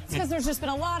 Yeah, it's because there's just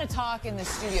been a lot of talk in the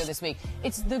studio this week.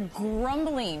 It's the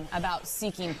grumbling about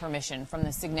seeking permission from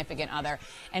the significant other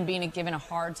and being given a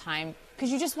hard time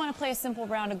because you just want to play a simple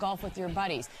round of golf with your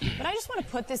buddies. But I just want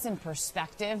to put this in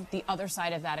perspective, the other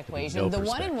side of that equation, the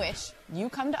one in which you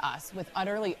come to us with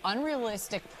utterly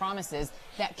unrealistic promises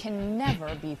that can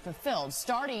never be fulfilled,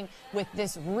 starting with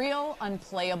this real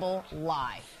unplayable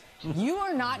lie. You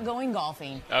are not going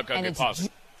golfing. Okay, pause.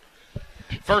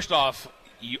 First off,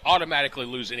 you automatically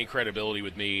lose any credibility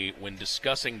with me when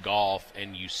discussing golf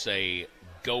and you say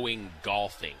going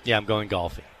golfing. Yeah, I'm going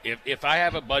golfing. If I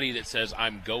have a buddy that says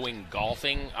I'm going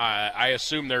golfing, I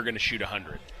assume they're going to shoot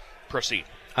 100. Proceed.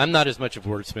 I'm not as much of a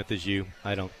wordsmith as you.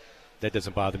 That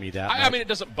doesn't bother me that much. I mean, it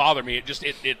doesn't bother me. It just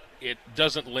it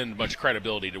doesn't lend much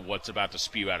credibility to what's about to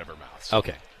spew out of her mouth. So.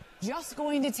 Okay. Just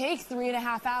going to take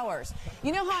 3.5 hours.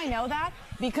 You know how I know that?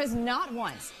 Because not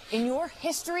once in your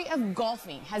history of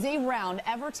golfing has a round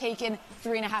ever taken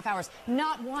 3.5 hours.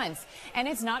 Not once. And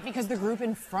it's not because the group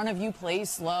in front of you plays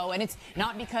slow, and it's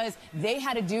not because they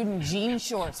had a dude in jean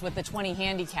shorts with the 20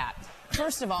 handicap.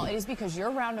 First of all, it is because your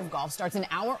round of golf starts an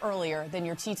hour earlier than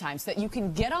your tee time so that you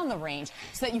can get on the range,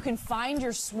 so that you can find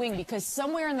your swing, because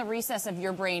somewhere in the recess of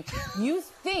your brain, you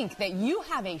think that you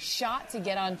have a shot to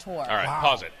get on tour. All right,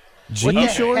 pause it. Jean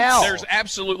shorts? There's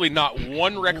absolutely not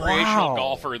one recreational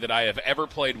golfer that I have ever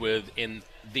played with in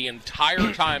the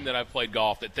entire time that I've played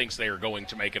golf that thinks they are going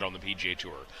to make it on the PGA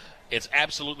Tour. It's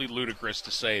absolutely ludicrous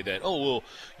to say that, oh, well,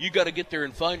 you got to get there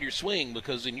and find your swing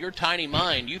because in your tiny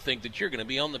mind you think that you're going to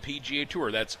be on the PGA Tour.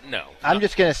 That's no. I'm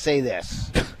just going to say this.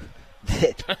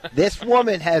 This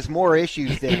woman has more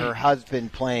issues than her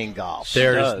husband playing golf.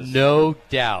 There's no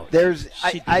doubt.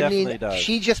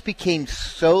 She just became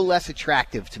so less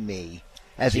attractive to me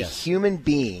as a human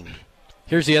being.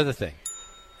 Here's the other thing.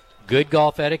 Good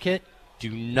golf etiquette, do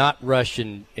not rush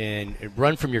and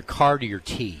run from your car to your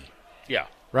tee. Yeah.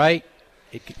 Right?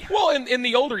 Well, and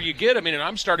the older you get, I mean, and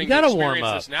I'm starting to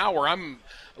experience this now where I'm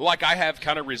like I have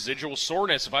kind of residual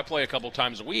soreness. If I play a couple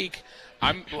times a week,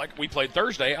 I'm like we played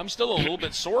Thursday, I'm still a little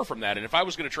bit sore from that. And if I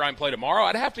was going to try and play tomorrow,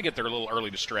 I'd have to get there a little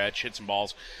early to stretch, hit some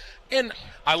balls. And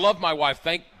I love my wife.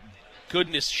 Thank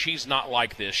goodness she's not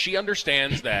like this. She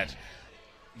understands that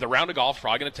the round of golf is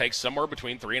probably going to take somewhere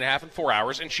between 3.5 and 4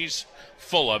 hours, and she's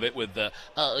full of it with the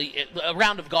a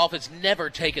round of golf has never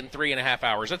taken 3.5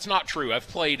 hours. That's not true. I've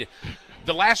played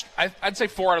I'd say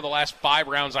 4 out of the last 5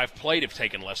 rounds I've played have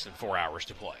taken less than 4 hours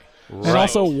to play. Right. And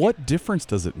also, what difference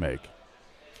does it make?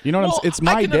 You know, it's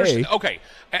my day. Okay,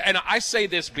 and I say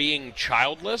this being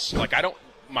childless. Like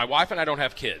my wife and I don't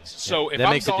have kids, so if that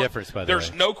I'm makes gone, a difference. By the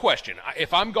there's way, no question.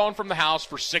 If I'm gone from the house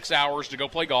for 6 hours to go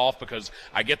play golf because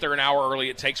I get there an hour early,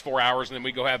 it takes 4 hours, and then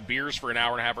we go have beers for an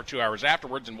hour and a half or 2 hours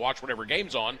afterwards and watch whatever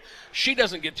game's on. She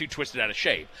doesn't get too twisted out of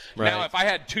shape. Right. Now, if I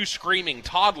had 2 screaming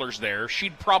toddlers there,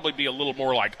 she'd probably be a little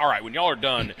more like, "All right, when y'all are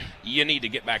done, you need to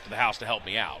get back to the house to help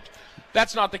me out."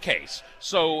 That's not the case.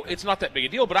 So it's not that big a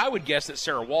deal. But I would guess that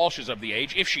Sarah Walsh is of the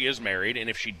age, if she is married, and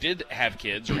if she did have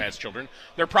kids or has children,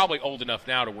 they're probably old enough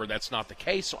now to where that's not the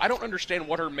case. So I don't understand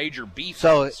what her major beef is.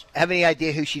 So have any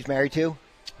idea who she's married to?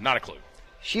 Not a clue.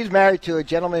 She's married to a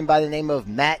gentleman by the name of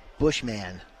Matt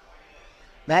Bushman.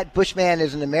 Matt Bushman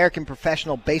is an American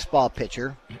professional baseball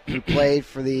pitcher who played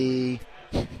for the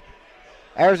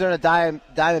Arizona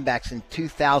Diamondbacks in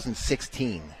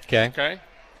 2016. Okay.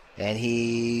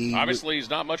 And obviously he's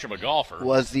not much of a golfer.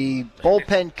 Was the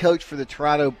bullpen coach for the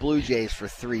Toronto Blue Jays for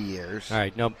 3 years. All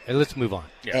right, no, let's move on.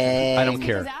 Yeah. And I don't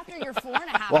care. After your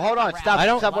 4.5 well, hold on. Stop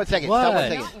 1 second. What? Stop 1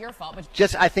 second. Not your fault, but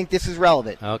Just, I think this is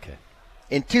relevant. Okay.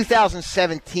 In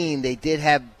 2017, they did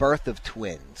have birth of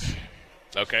twins.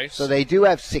 Okay. So they do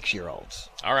have 6-year-olds.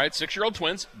 All right, 6-year-old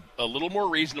twins. A little more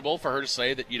reasonable for her to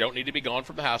say that you don't need to be gone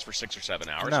from the house for 6 or 7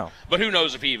 hours. No. But who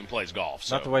knows if he even plays golf.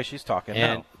 So. Not the way she's talking.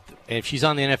 And if she's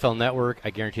on the NFL Network, I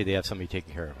guarantee they have somebody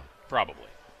taking care of her. Probably.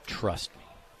 Trust me.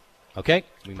 Okay?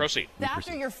 Proceed.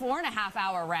 after your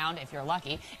 4.5-hour round, if you're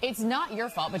lucky, it's not your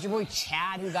fault, but your boy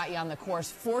Chad, who got you on the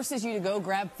course, forces you to go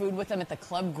grab food with him at the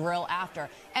club grill after.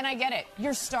 And I get it.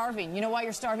 You're starving. You know why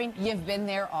you're starving? You've been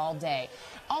there all day.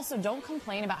 Also, don't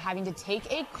complain about having to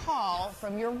take a call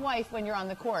from your wife when you're on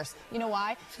the course. You know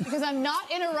why? Because I'm not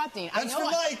interrupting. I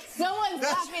know someone's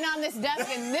laughing on this desk,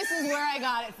 and this is where I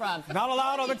got it from. Not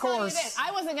allowed on the course.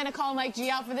 I wasn't going to call Mike G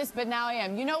out for this, but now I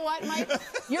am. You know what, Mike?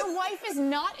 Your wife is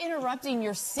not interrupting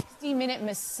your 60-minute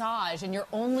massage and your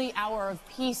only hour of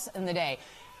peace in the day.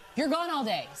 You're gone all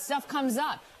day. Stuff comes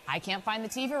up. I can't find the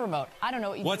TV remote. I don't know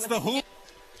what you What's do with the who?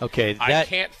 Okay, I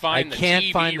can't find the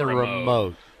TV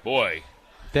remote. Boy.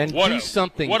 Then do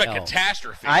something else. What a else.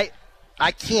 catastrophe.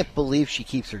 I can't believe she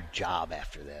keeps her job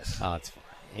after this. Oh, it's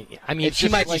fine. I mean, she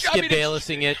might be Skip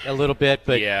Baylessing it a little bit,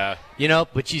 but yeah, you know,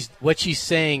 but what she's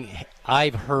saying,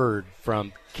 I've heard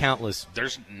from countless.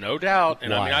 There's no doubt,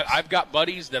 and wives. I mean, I've got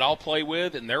buddies that I'll play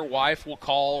with, and their wife will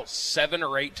call 7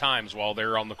 or 8 times while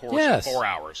they're on the course for 4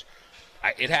 hours.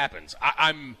 It happens.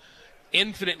 I'm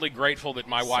infinitely grateful that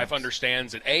my wife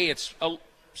understands that it's a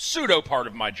pseudo part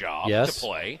of my job to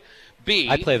play. B,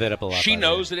 I play that up a lot. She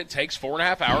knows that it takes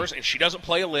 4.5 hours, and she doesn't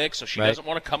play a lick, so she doesn't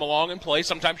want to come along and play.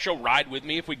 Sometimes she'll ride with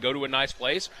me if we go to a nice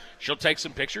place. She'll take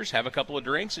some pictures, have a couple of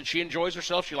drinks, and she enjoys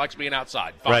herself. She likes being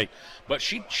outside. Fine. Right. But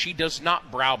she does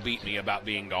not browbeat me about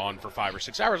being gone for 5 or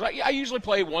 6 hours. I usually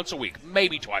play once a week,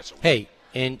 maybe twice a week. Hey,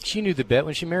 and she knew the bet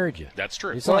when she married you. That's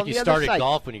true. It's not like you started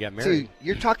golf when you got married. Dude,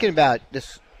 you're talking about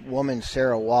this woman,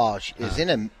 Sarah Walsh,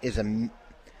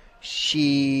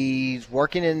 she's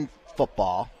working in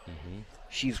football. Mm-hmm.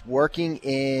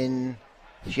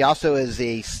 She also is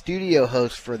a studio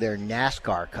host for their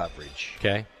NASCAR coverage.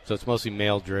 Okay, so it's mostly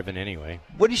male-driven anyway.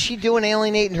 What is she doing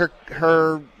alienating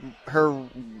her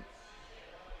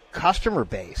customer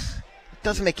base? It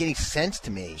doesn't make any sense to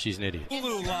me. She's an idiot.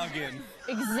 Hulu login.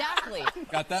 Exactly.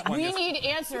 Got that one. We need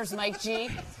answers, Mike G.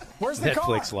 Where's the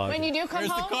Netflix car? login. When you do come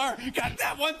Where's home. the car? Got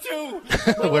that one too.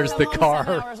 Where's the car?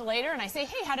 7 hours later, and I say,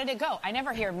 hey, how did it go? I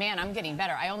never hear, man, I'm getting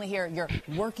better. I only hear you're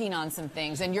working on some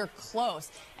things and you're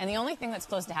close. And the only thing that's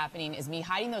close to happening is me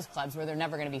hiding those clubs where they're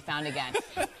never going to be found again.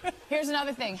 Here's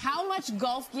another thing. How much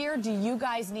golf gear do you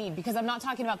guys need? Because I'm not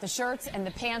talking about the shirts and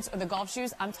the pants or the golf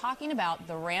shoes. I'm talking about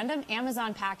the random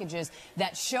Amazon packages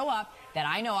that show up that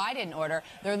I know I didn't order.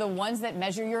 They're the ones that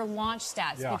measure your launch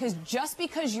stats. Yeah. Because just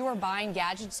because you are buying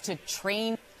gadgets to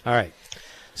train. All right.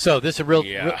 So this is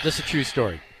this is a true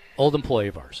story. Old employee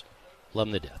of ours. Love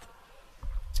him to death.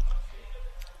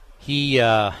 He,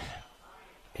 at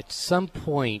some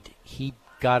point, he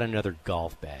got another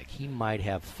golf bag. He might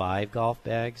have 5 golf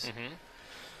bags.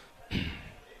 Mm-hmm.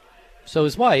 So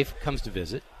his wife comes to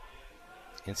visit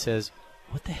and says,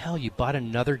 what the hell, you bought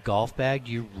another golf bag?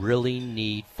 Do you really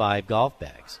need 5 golf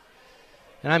bags?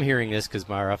 And I'm hearing this because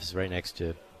my office is right next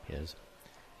to his.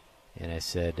 And I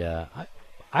said,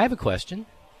 I have a question.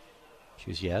 She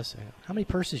goes, yes. How many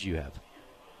purses do you have?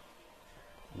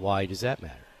 Why does that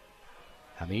matter?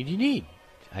 How many do you need?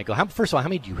 I go, first of all, how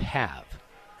many do you have?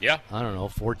 Yeah. I don't know,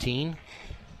 14?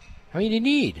 How many do you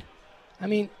need? I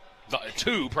mean,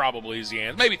 2 probably is the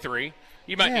answer. Maybe 3.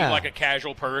 You might need like a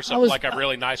casual purse, like a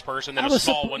really nice purse, and then a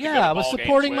small one to go to I was ball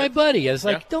supporting games my with. buddy. I was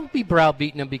like, don't be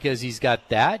browbeating him because he's got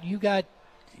that. You got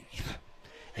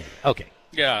okay.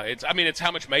 Yeah, it's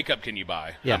how much makeup can you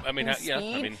buy? Yeah.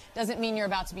 Speed doesn't mean you're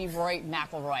about to be Roy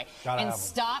McIlroy. And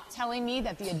stop telling me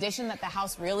that the addition that the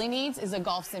house really needs is a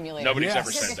golf simulator. Nobody's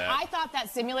ever said if that. I thought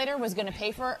that simulator was going to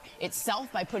pay for itself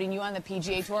by putting you on the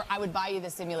PGA Tour, I would buy you the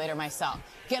simulator myself.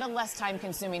 Get a less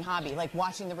time-consuming hobby, like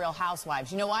watching The Real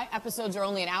Housewives. You know why? Episodes are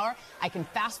only an hour. I can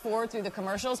fast forward through the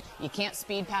commercials. You can't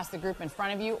speed past the group in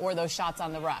front of you or those shots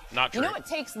on the rough. Not true. You know what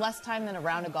takes less time than a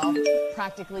round of golf?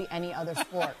 Practically any other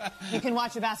sport. You can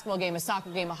watch a basketball game, a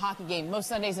soccer game, a hockey game, most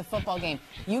Sundays a football game.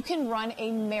 You can run a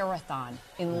marathon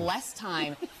in less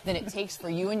time than it takes for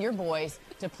you and your boys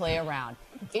to play around.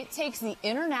 It takes the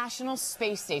International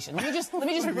Space Station. Let me just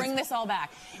bring this all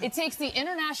back. It takes the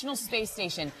International Space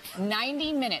Station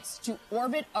 90 minutes to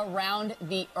orbit around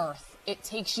the Earth. It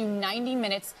takes you 90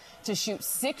 minutes to shoot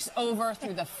 6 over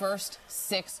through the first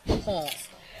 6 holes.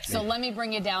 So let me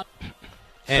bring you down.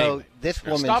 So this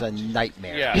woman's a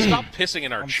nightmare. Yeah, stop pissing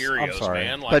in our Cheerios,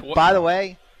 man. But by the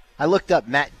way, I looked up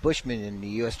Matt Bushman in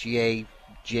the USGA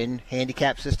GIN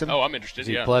handicap system. Oh, I'm interested. Is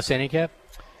he plus handicap?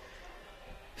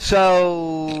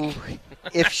 So,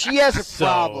 if she has a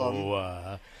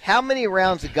problem, how many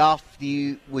rounds of golf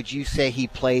would you say he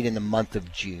played in the month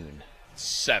of June?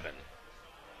 7.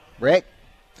 Rick?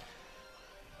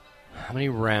 How many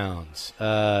rounds?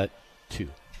 2.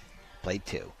 Played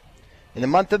 2. In the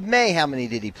month of May, how many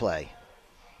did he play?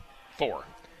 4.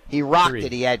 He rocked 3.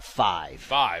 it. He had 5.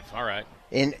 5. All right.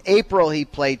 In April, he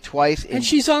played twice. And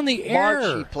she's on the air.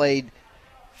 March, he played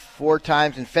 4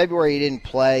 times. In February, he didn't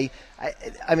play.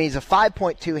 I mean, he's a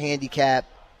 5.2 handicap.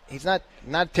 He's not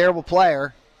a terrible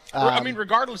player. I mean,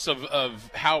 regardless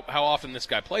of how often this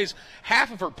guy plays,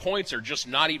 half of her points are just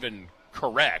not even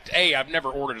correct. A, I've never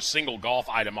ordered a single golf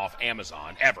item off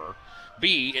Amazon, ever.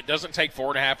 B, it doesn't take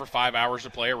 4.5 or 5 hours to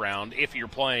play around if you're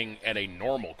playing at a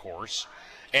normal course.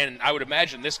 And I would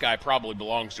imagine this guy probably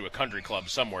belongs to a country club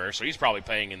somewhere, so he's probably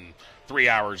playing in 3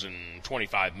 hours and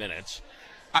 25 minutes.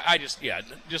 I just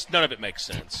none of it makes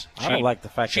sense. I don't like the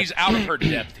fact she's out of her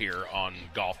depth here on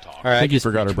Golf Talk. All right, I think you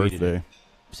forgot her birthday.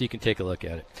 So you can take a look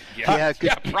at it.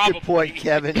 Probably. Good point,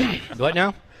 Kevin. What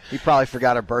now? He probably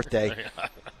forgot her birthday.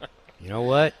 You know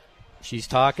what? She's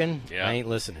talking. Yeah. I ain't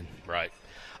listening. Right.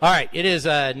 All right, it is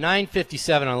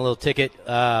 9:57 on a little ticket.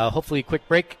 Hopefully a quick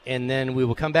break, and then we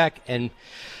will come back and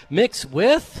mix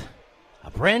with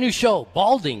a brand new show,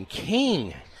 Balding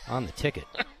King, on the ticket.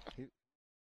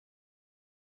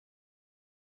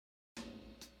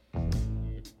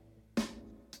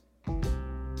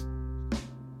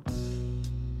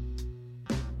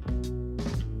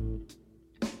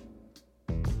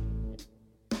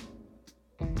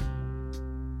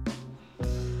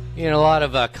 You know, a lot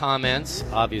of comments,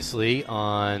 obviously,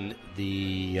 on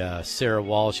the Sarah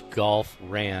Walsh golf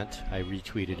rant. I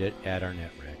retweeted it at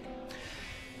Arnett Rick.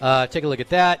 Take a look at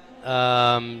that.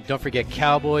 Don't forget,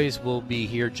 Cowboys will be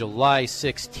here July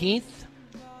 16th.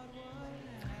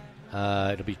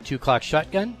 It'll be 2 o'clock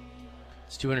shotgun.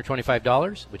 It's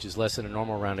 $225, which is less than a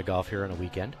normal round of golf here on a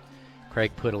weekend.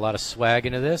 Craig put a lot of swag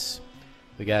into this.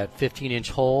 We got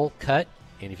 15-inch hole cut,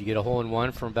 and if you get a hole in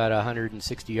one from about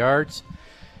 160 yards,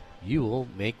 you will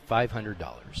make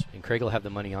 $500, and Craig will have the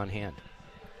money on hand.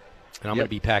 And I'm going to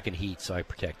be packing heat, so I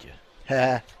protect you.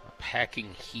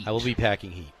 Packing heat. I will be packing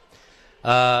heat.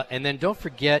 And then don't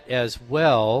forget as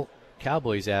well,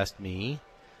 Cowboys asked me,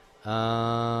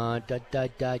 where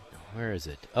is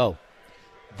it? Oh,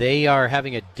 they are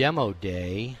having a demo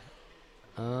day.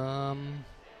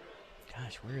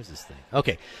 Gosh, where is this thing?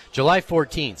 Okay, July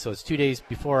 14th, so it's 2 days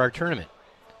before our tournament.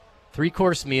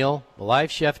 3-course meal, a live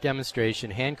chef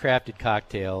demonstration, handcrafted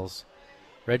cocktails.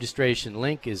 Registration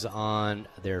link is on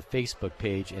their Facebook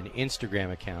page and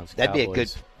Instagram accounts. That'd Cowboys. be a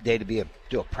good day to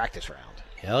do a practice round.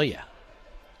 Hell yeah.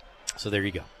 So there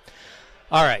you go.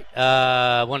 All right.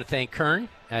 I want to thank Kern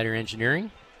at her engineering,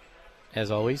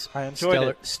 as always. I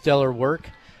enjoyed Stellar work.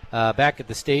 Back at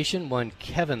the station, one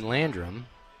Kevin Landrum,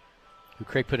 who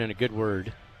Craig put in a good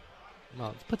word.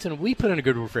 Well, we put in a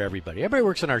good word for everybody. Everybody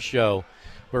works on our show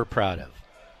we're proud of.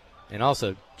 And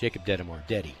also Jacob Dedamore,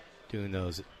 Deddy, doing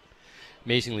those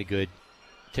amazingly good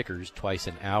tickers twice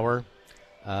an hour.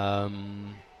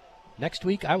 Next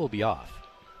week I will be off.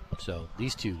 So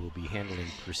these two will be handling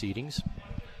proceedings.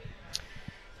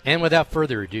 And without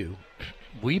further ado,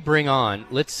 we bring on,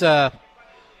 how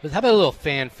about a little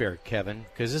fanfare, Kevin,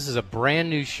 because this is a brand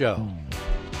new show.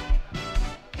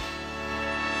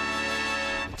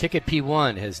 Ticket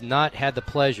P1 has not had the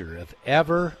pleasure of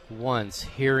ever once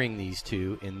hearing these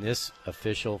two in this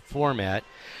official format,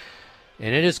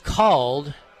 and it is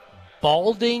called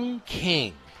Balding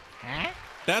King.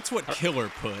 That's what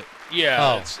Killer put.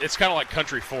 Yeah, it's kind of like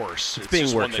Country Force. It's being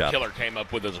just one that workshopped. Killer came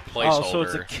up with as a placeholder. Oh, so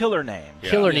it's a killer name.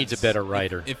 Yeah. Killer needs a better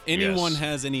writer. If anyone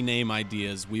has any name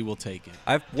ideas, we will take it.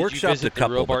 I've workshopped a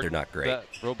couple, but they're not great.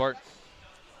 Robart?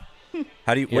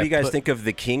 What do you guys think of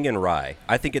the King and Rye?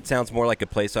 I think it sounds more like a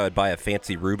place I would buy a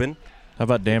fancy Reuben. How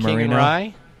about Dan King Marino? and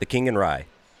Rye? The King and Rye.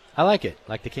 I like it.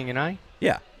 Like the King and I?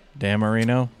 Yeah. Dan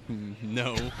Marino?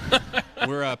 No.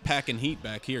 We're packing heat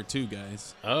back here, too,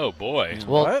 guys. Oh, boy.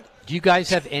 Well, do you guys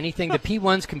have anything? The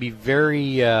P1s can be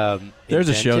very There's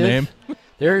a show name.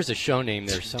 There's a show name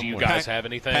there somewhere. Do you guys have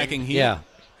anything? Packing heat?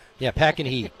 Yeah, packing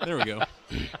heat. There we go.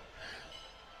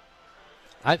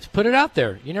 I put it out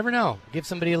there. You never know. Give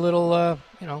somebody a little,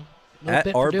 little At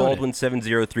bit R for doing Baldwin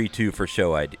 7032 for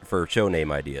show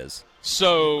name ideas.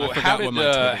 So I forgot what my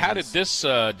Twitter how did is. this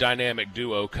dynamic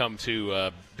duo come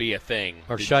to be a thing?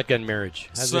 Or shotgun marriage.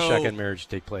 How does the shotgun marriage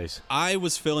take place? I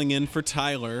was filling in for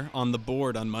Tyler on the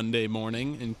board on Monday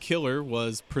morning, and Killer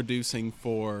was producing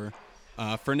for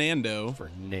Fernando.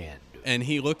 And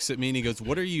he looks at me and he goes,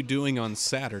 "What are you doing on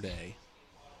Saturday?"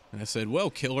 And I said, "Well,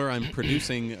 Killer, I'm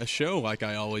producing a show like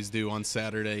I always do on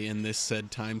Saturday in this said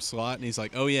time slot." And he's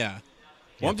like, "Oh, yeah.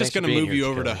 Well, I'm just going to move you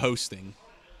over to hosting."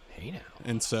 Hey, now.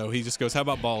 And so he just goes, "How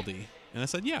about Baldy?" And I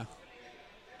said, "Yeah."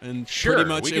 And Sure, pretty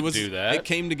much we could do that. It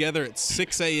came together at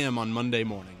 6 a.m. on Monday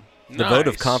morning. The vote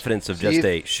of confidence of that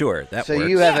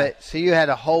works. You had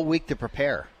a whole week to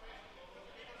prepare.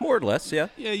 More or less, yeah.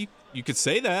 Yeah, you could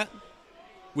say that.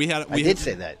 I did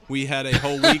say that. We had a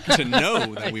whole week to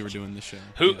know that we were doing the show.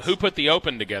 Who put the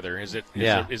open together? Is it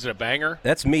a banger?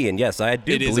 That's me, and yes, I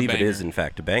do believe it banger. is, in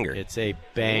fact, a banger. It's a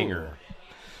banger.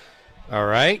 Ooh. All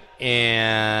right.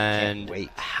 And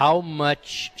how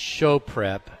much show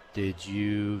prep did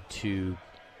you two?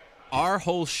 Our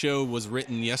whole show was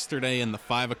written yesterday in the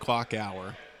 5 o'clock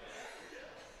hour.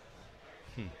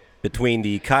 Between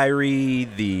the Kyrie,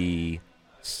 the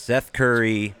Seth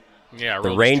Curry,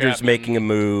 the Rangers Chapman. making a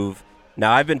move.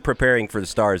 Now, I've been preparing for the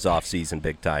Stars off-season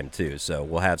big time, too, so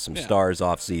we'll have some Stars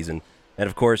off-season. And,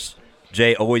 of course,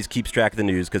 Jay always keeps track of the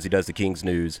news because he does the Kings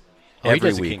news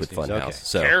every week with Funhouse. Okay.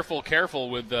 So Careful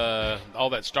with all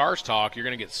that Stars talk. You're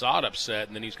going to get Sod upset,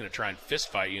 and then he's going to try and fist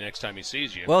fight you next time he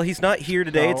sees you. Well, he's not here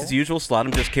today. It's his usual slot.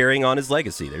 I'm just carrying on his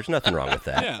legacy. There's nothing wrong with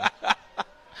that. Yeah.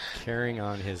 Carrying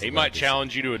on his He might legacy.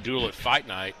 challenge you to a duel at Fight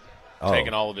Night,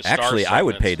 taking all of his Actually, Stars I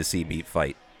would segments. pay to see me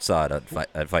fight Sod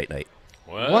at Fight Night.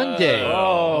 Whoa. One day.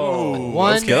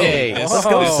 Let's go. Day. Let's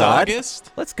go, Sod.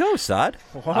 August? Let's go, Sod.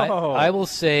 I will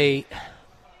say,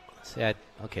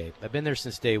 I've been there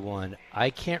since day one. I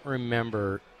can't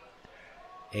remember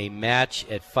a match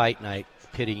at Fight Night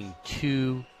pitting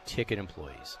two ticket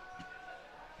employees.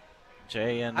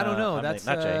 Jay and I don't know. not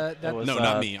Jay. That was, no,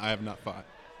 not me. I have not fought.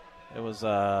 It was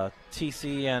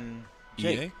TC and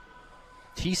Jake.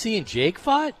 TC and Jake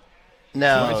fought?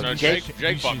 No, Jake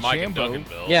fought Mike and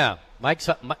Duncanville. Yeah,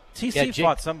 TC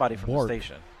fought somebody from the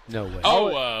station. No way.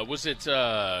 Oh, was it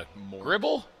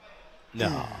Gribble?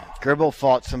 No. Gribble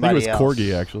fought somebody else. I think it was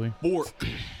Corgi, actually. Bork.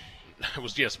 It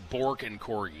was, Bork and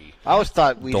Corgi. I always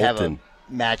thought we'd have a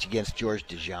match against George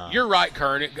Dijon. You're right,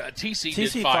 Kern. TC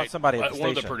did fought fight somebody at the one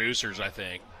of the station. producers, I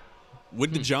think.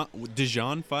 Would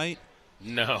Dijon fight?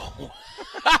 No.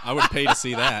 I would pay to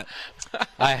see that.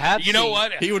 I have. You know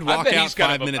what? He would walk out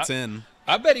 5 minutes in.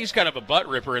 I bet he's kind of a butt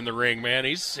ripper in the ring, man.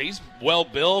 He's well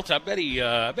built. I bet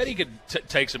he could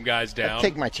take some guys down. I'd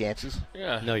take my chances.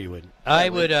 Yeah. No, you wouldn't. I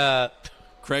would.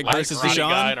 Craig Mike versus Ronnie Dijon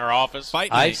guy in our office.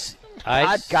 Fight night.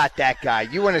 I've got that guy.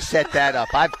 You want to set that up?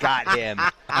 I've got him.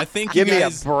 I think Give you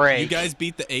guys, me a break. You guys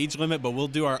beat the age limit, but we'll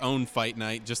do our own fight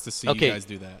night just to see you guys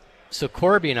do that. So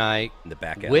Corby and I in the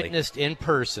back alley. Witnessed in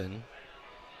person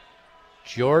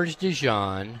George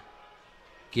Dijon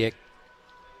get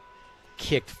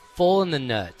kicked full in the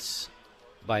nuts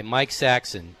by Mike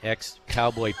Saxon,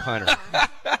 ex-Cowboy punter,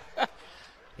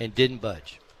 and didn't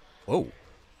budge. Whoa.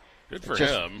 Good for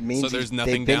Just him. means So there's they've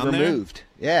nothing been down there? removed.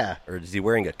 Yeah. Or is he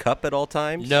wearing a cup at all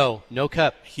times? No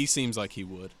cup. He seems like he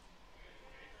would.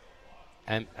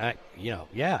 And yeah.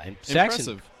 And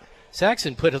Impressive.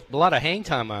 Saxon put a lot of hang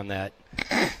time on that,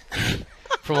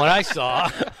 from what I saw.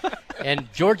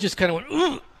 And George just kind of went,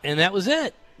 ooh, and that was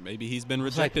it. Maybe he's been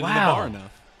rejected like, in the wow. bar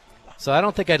enough. So I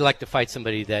don't think I'd like to fight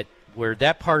somebody where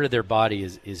that part of their body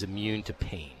is immune to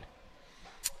pain.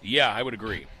 Yeah, I would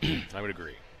agree.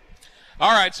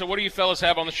 All right, so what do you fellas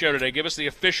have on the show today? Give us the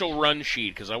official run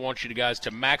sheet, because I want you guys to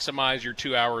maximize your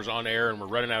 2 hours on air, and we're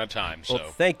running out of time. So.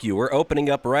 Well, thank you. We're opening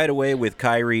up right away with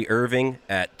Kyrie Irving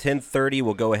at 10:30.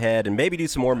 We'll go ahead and maybe do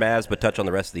some more Mavs, but touch on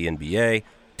the rest of the NBA.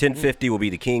 10:50 will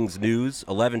be the Kings news.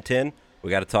 11:10,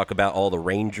 we got to talk about all the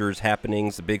Rangers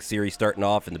happenings, the big series starting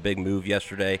off, and the big move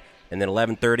yesterday. And then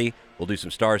 11:30, we'll do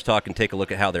some Stars talk and take a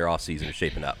look at how their offseason is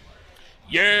shaping up.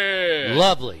 Yeah.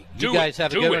 Lovely. You guys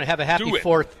have a good one. Have a happy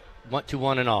 4th.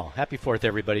 1 and all. Happy 4th,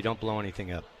 everybody. Don't blow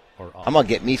anything up. I'm going to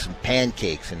get me some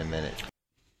pancakes in a minute.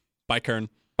 Bye, Kern.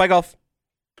 Bye, Golf.